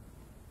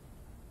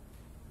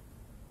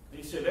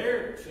 He said,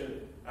 Eric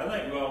said, I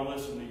think we ought to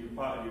listen to your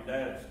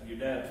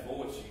dad's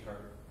voice he heard.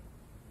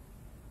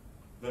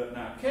 But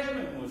now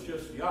Kevin was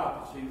just the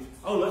opposite. He was,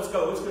 oh, let's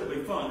go. It's going to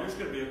be fun. There's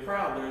going to be a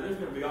crowd there. There's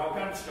going to be all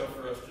kinds of stuff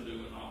for us to do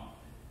and all.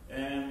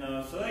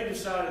 And so they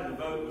decided the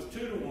vote was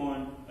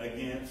 2-1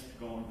 against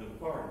going to the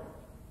party.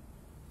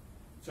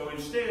 So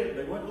instead,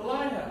 they went to the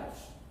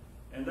Lighthouse.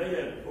 And they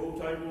had a pool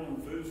table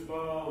and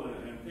foosball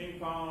and ping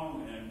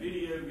pong and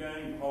video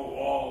game, a whole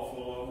wall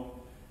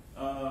full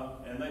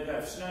of them. And they'd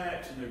have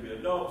snacks, and there'd be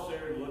adults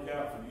there to look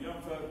out for the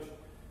young folks.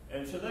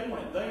 And so they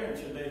went there and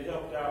said they'd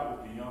helped out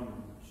with the younger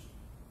ones.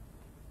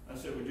 I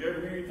said, would you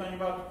ever hear anything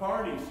about the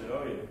party? He said,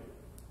 oh yeah.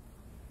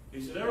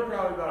 He said, there were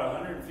probably about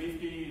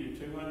 150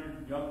 to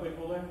 200 young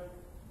people there.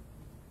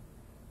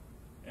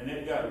 And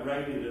it got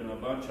raided, and a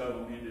bunch of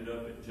them ended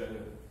up at jail.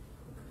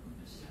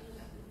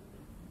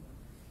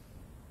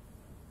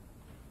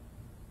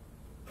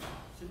 I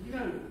said, you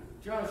know,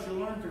 Josh, you'll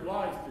learn through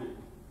life that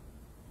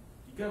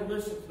you got to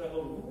listen to that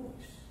little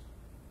voice.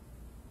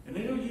 And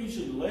it'll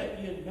usually let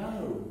you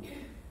know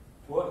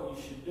what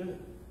you should do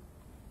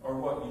or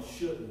what you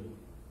shouldn't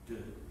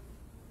do.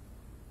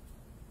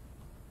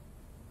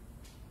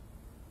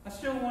 I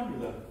still wonder,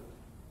 though,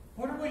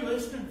 what are we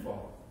listening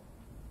for?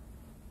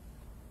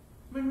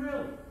 I mean,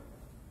 really.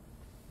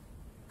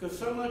 Because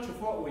so much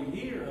of what we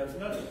hear has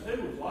nothing to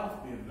do with life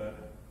being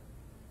better.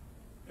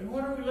 And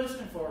what are we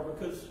listening for?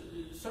 Because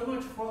so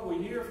much of what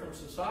we hear from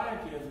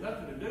society has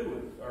nothing to do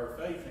with our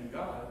faith in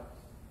God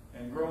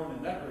and growing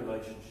in that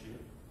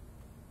relationship.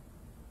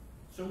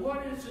 So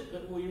what is it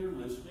that we are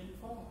listening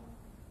for?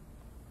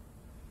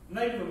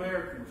 Native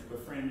Americans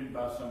befriended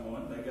by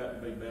someone. They got to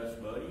be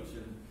best buddies.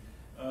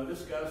 And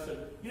this guy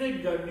said, "You need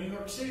to go to New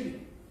York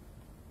City."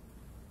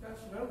 I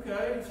said,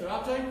 "Okay." He said,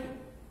 "I'll take you.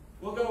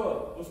 We'll go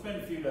up. We'll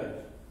spend a few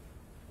days."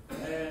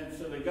 And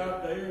so they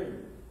got there.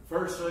 And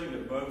first thing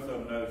that both of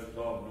them noticed was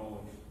all the noise.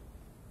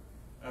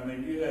 I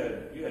mean, you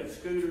had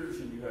scooters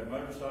and you had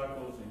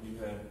motorcycles and you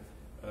had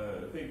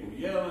people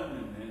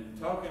yelling and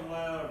talking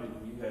loud,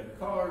 and you had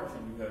cars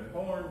and you had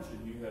horns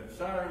and you had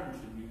sirens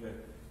and you had,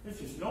 it's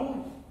just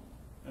noise.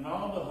 And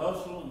all the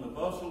hustle and the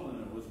bustle, and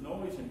it was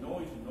noise and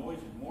noise and noise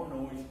and more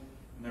noise.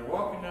 And they're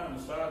walking down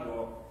the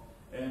sidewalk,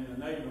 and the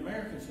Native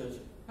American says,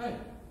 "Hey,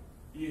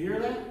 you hear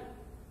that?"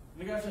 And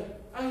the guy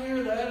said, "I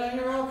hear that. I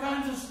hear all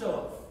kinds of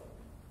stuff."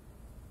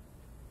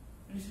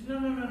 And he said,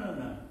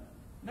 No.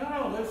 Not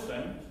all those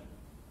things.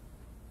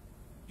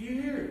 Do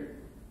you hear it?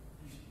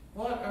 He said,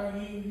 "What are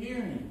you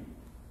hearing?"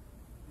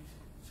 He said,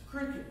 "It's a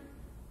cricket."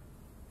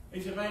 He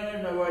said, "Man,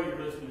 there's no way you're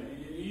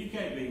listening. You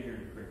can't be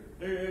hearing a cricket.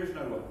 There's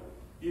no way.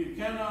 You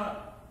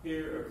cannot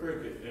hear a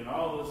cricket in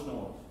all this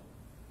noise.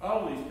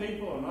 All these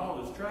people and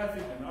all this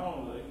traffic and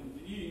all of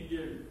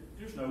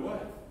there's no way."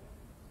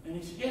 And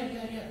he said,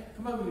 Yeah,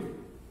 come over here.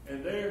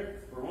 And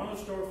there, where one of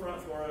the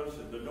storefronts was,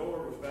 the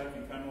door was back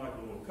in kind of like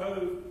a little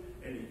cove,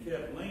 and he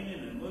kept leaning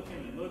and looking,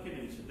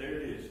 and he said, "There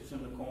it is. It's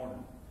in the corner."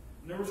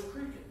 And there was a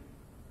cricket.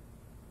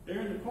 There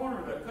in the corner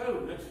of that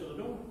cove next to the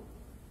door.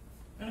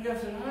 And the guy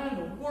said, "How in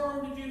the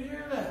world did you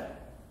hear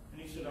that?"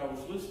 And he said, "I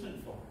was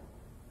listening for it."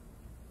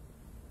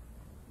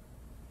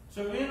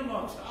 So in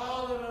amongst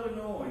all that other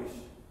noise,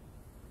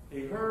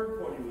 he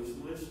heard what he was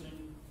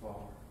listening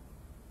for.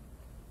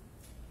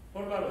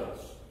 What about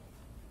us?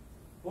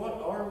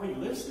 What are we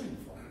listening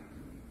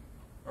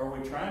for? Are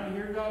we trying to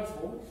hear God's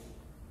voice?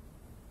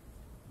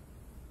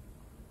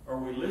 Are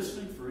we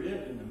listening for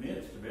it in the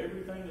midst of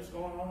everything that's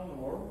going on in the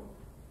world?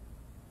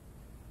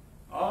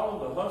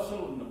 All of the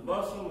hustle and the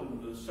bustle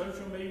and the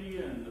social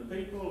media and the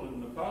people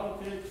and the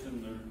politics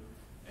and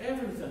the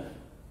everything.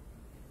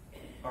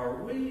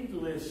 Are we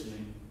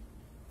listening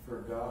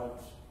for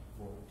God's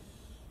voice?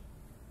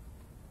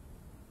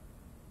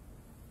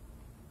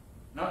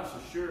 Not so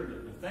sure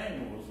that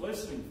Nathaniel was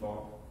listening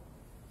for.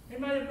 He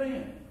may have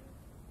been.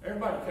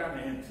 Everybody kind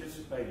of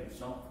anticipated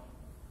something.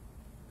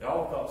 They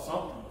all thought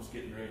something was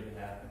getting ready to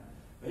happen.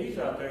 But he's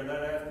out there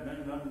that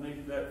afternoon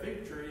underneath that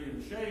fig tree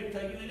in the shade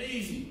taking it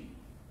easy.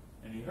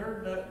 And he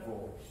heard that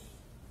voice.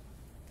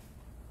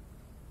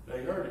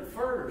 They heard it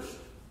first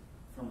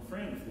from a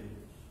friend of his.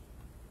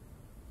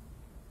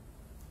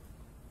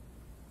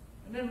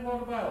 And then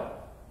what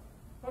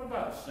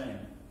about Samuel?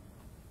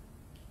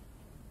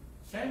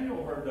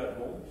 Samuel heard that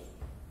voice.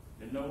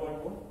 Didn't know what it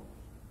was.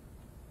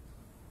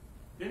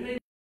 Didn't he?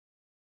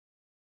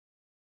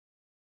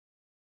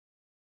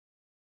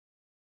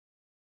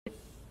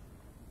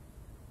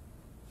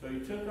 So he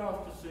took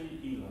off to see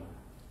Eli.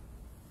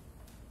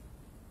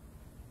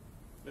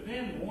 But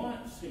then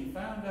once he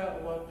found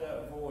out what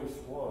that voice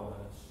was,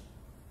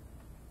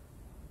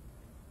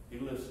 he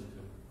listened to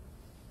it.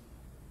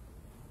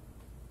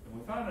 And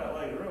we find out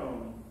later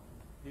on,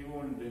 he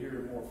wanted to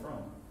hear more from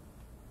him.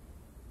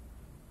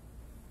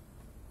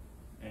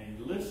 And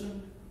he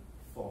listened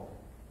for it.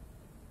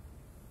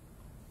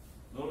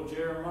 Little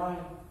Jeremiah,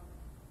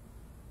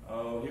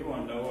 oh, he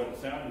wanted to know what it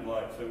sounded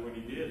like, so when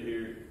he did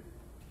hear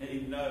it,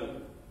 he'd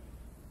know.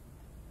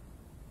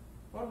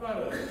 What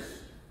about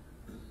us?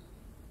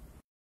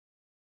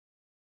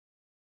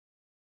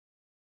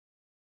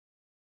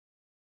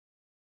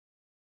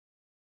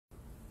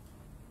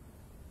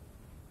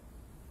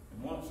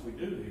 And once we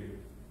do hear it,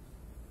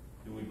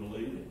 do we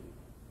believe it?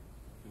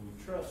 Do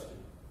we trust it?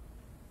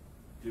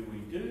 Do we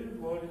do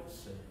what it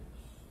says?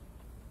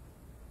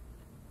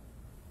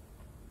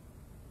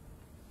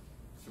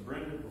 So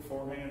Brenda,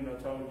 beforehand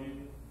I told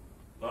you,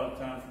 a lot of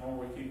times the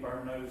more we keep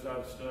our nose out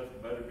of stuff,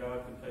 the better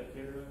God can take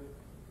care of it.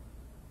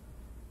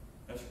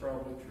 That's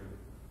probably true.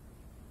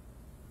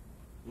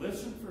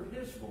 Listen for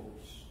His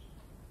voice.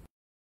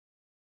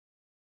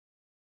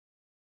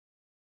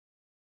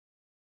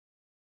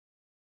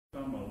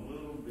 Become a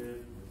little bit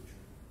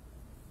richer.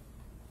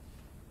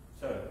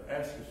 So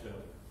ask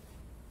yourself,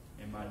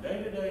 in my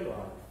day-to-day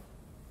life,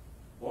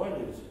 what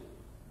is it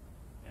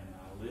am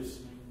I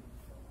listening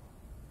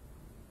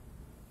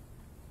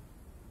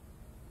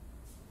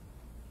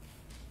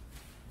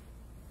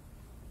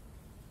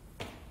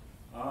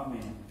for?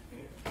 Amen.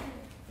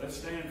 Let's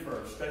stand for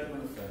our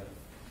statement of faith.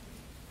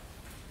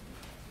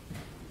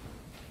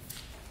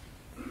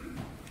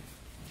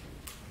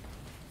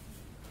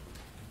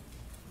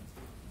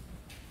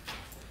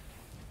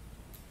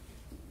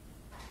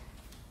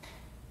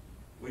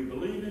 We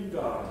believe in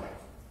God,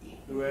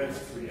 who has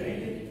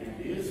created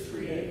and is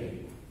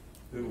creating,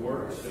 who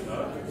works in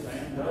others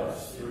and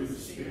us through the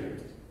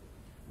Spirit.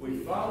 We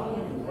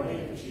follow in the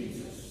way of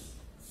Jesus,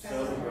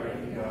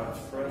 celebrating God's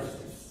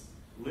presence,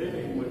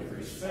 living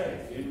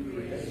respect in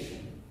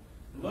creation,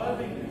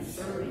 loving and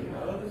serving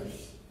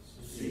others,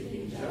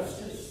 seeking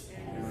justice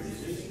and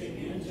resisting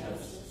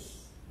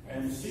injustice,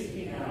 and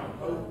seeking out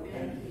hope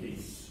and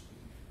peace.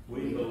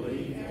 We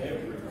believe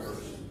every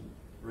person,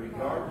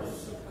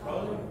 regardless of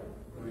color,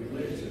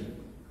 religion,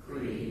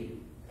 creed,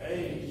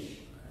 age,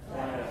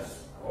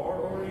 class, or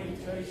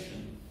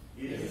orientation,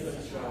 is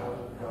a child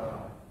of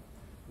God.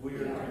 We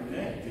are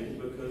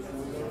connected because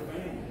we are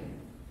family.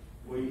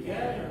 We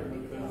gather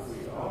because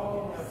we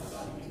all have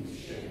something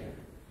to share.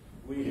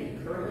 We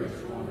encourage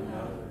one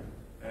another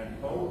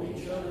and hold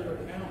each other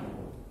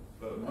accountable.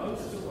 But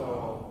most of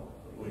all,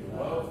 we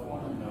love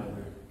one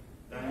another.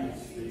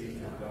 Thanks be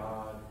to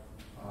God.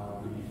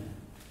 Amen.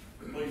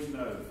 Please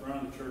know, the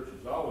front of the church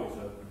is always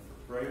open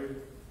for prayer,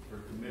 for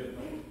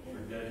commitment, for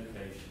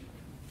dedication.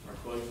 Our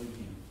closing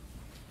hymn.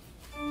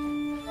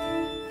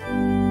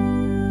 Over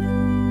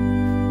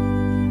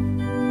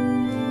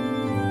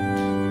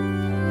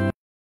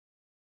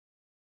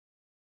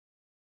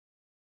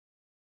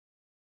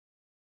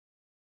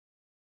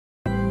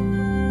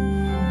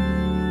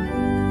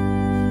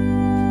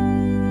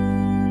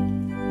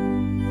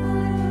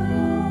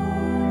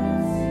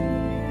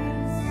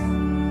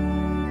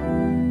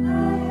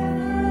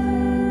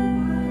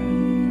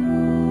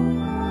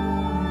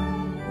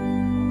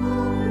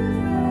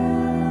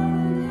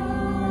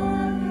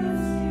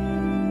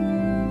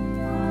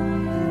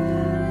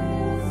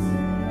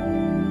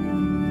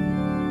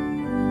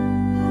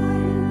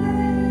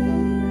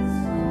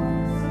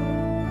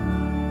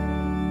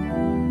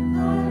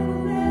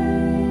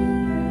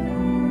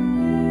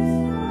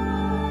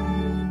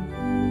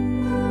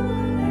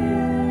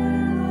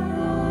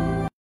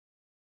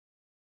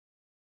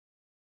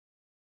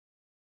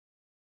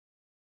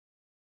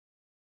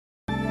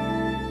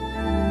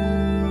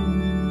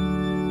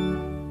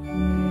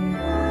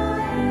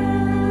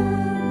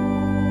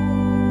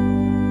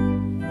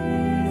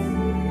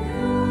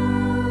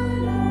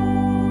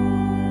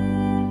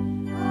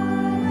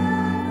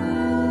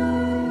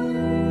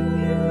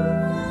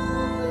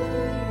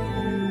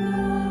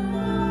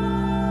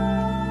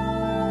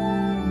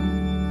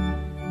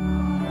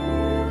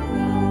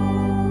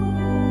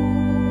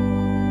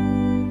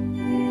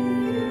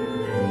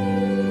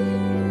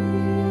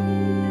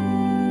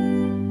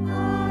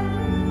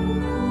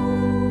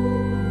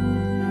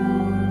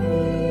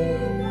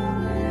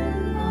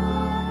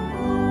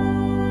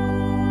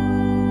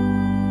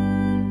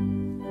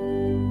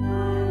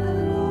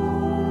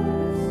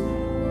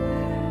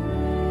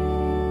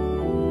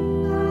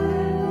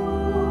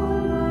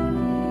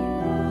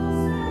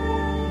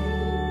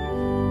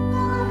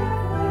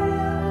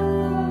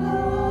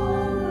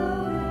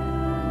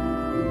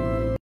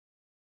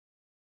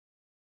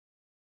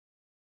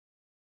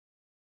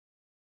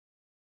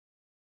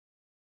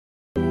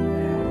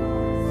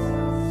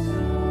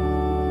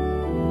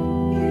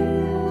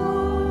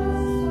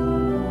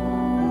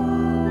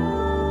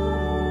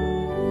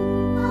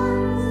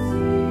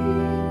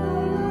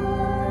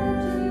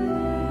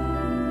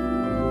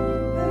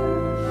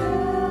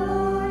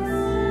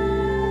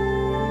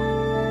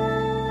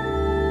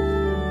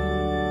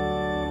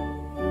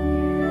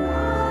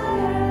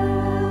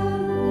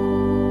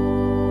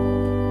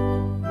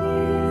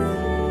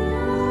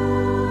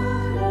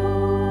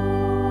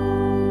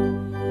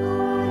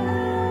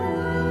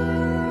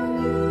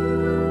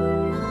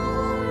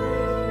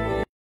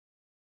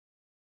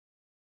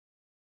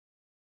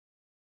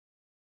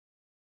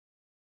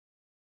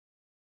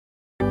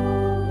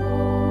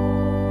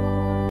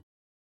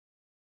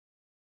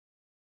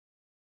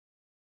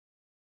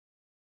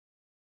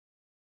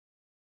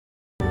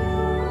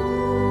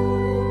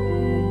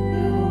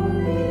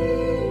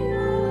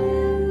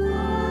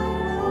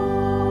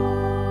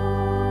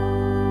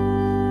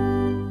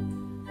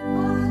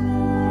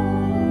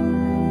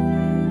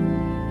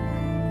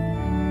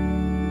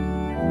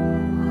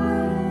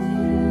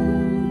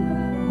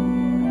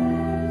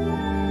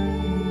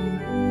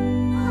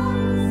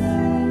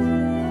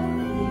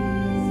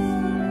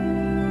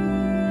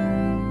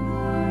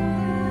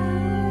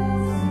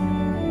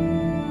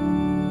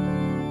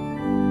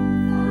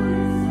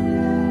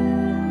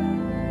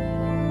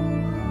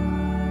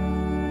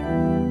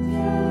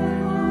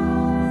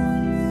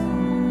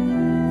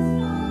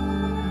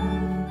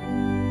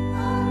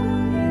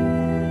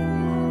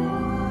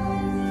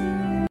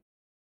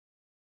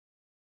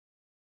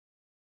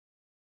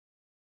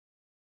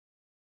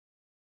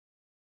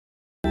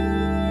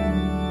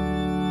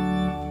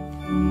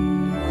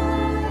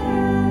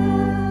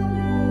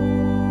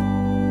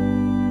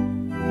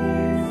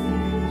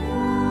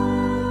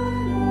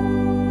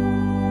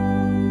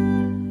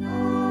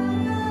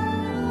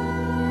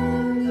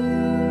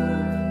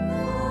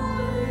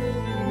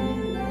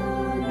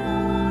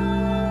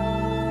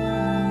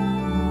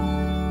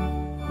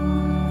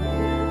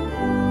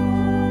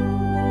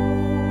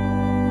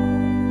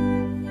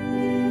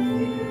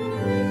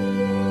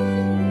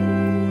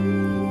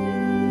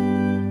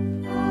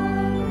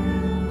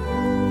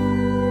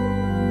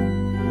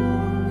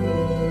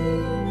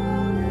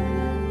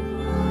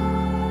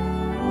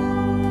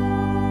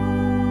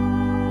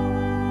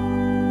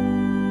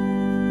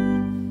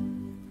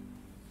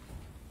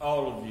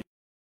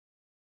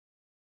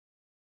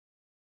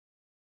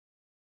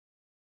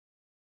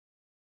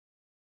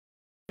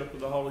Of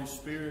the Holy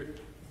Spirit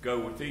go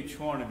with each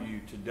one of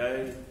you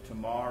today,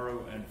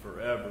 tomorrow, and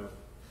forever.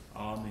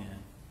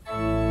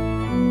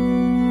 Amen.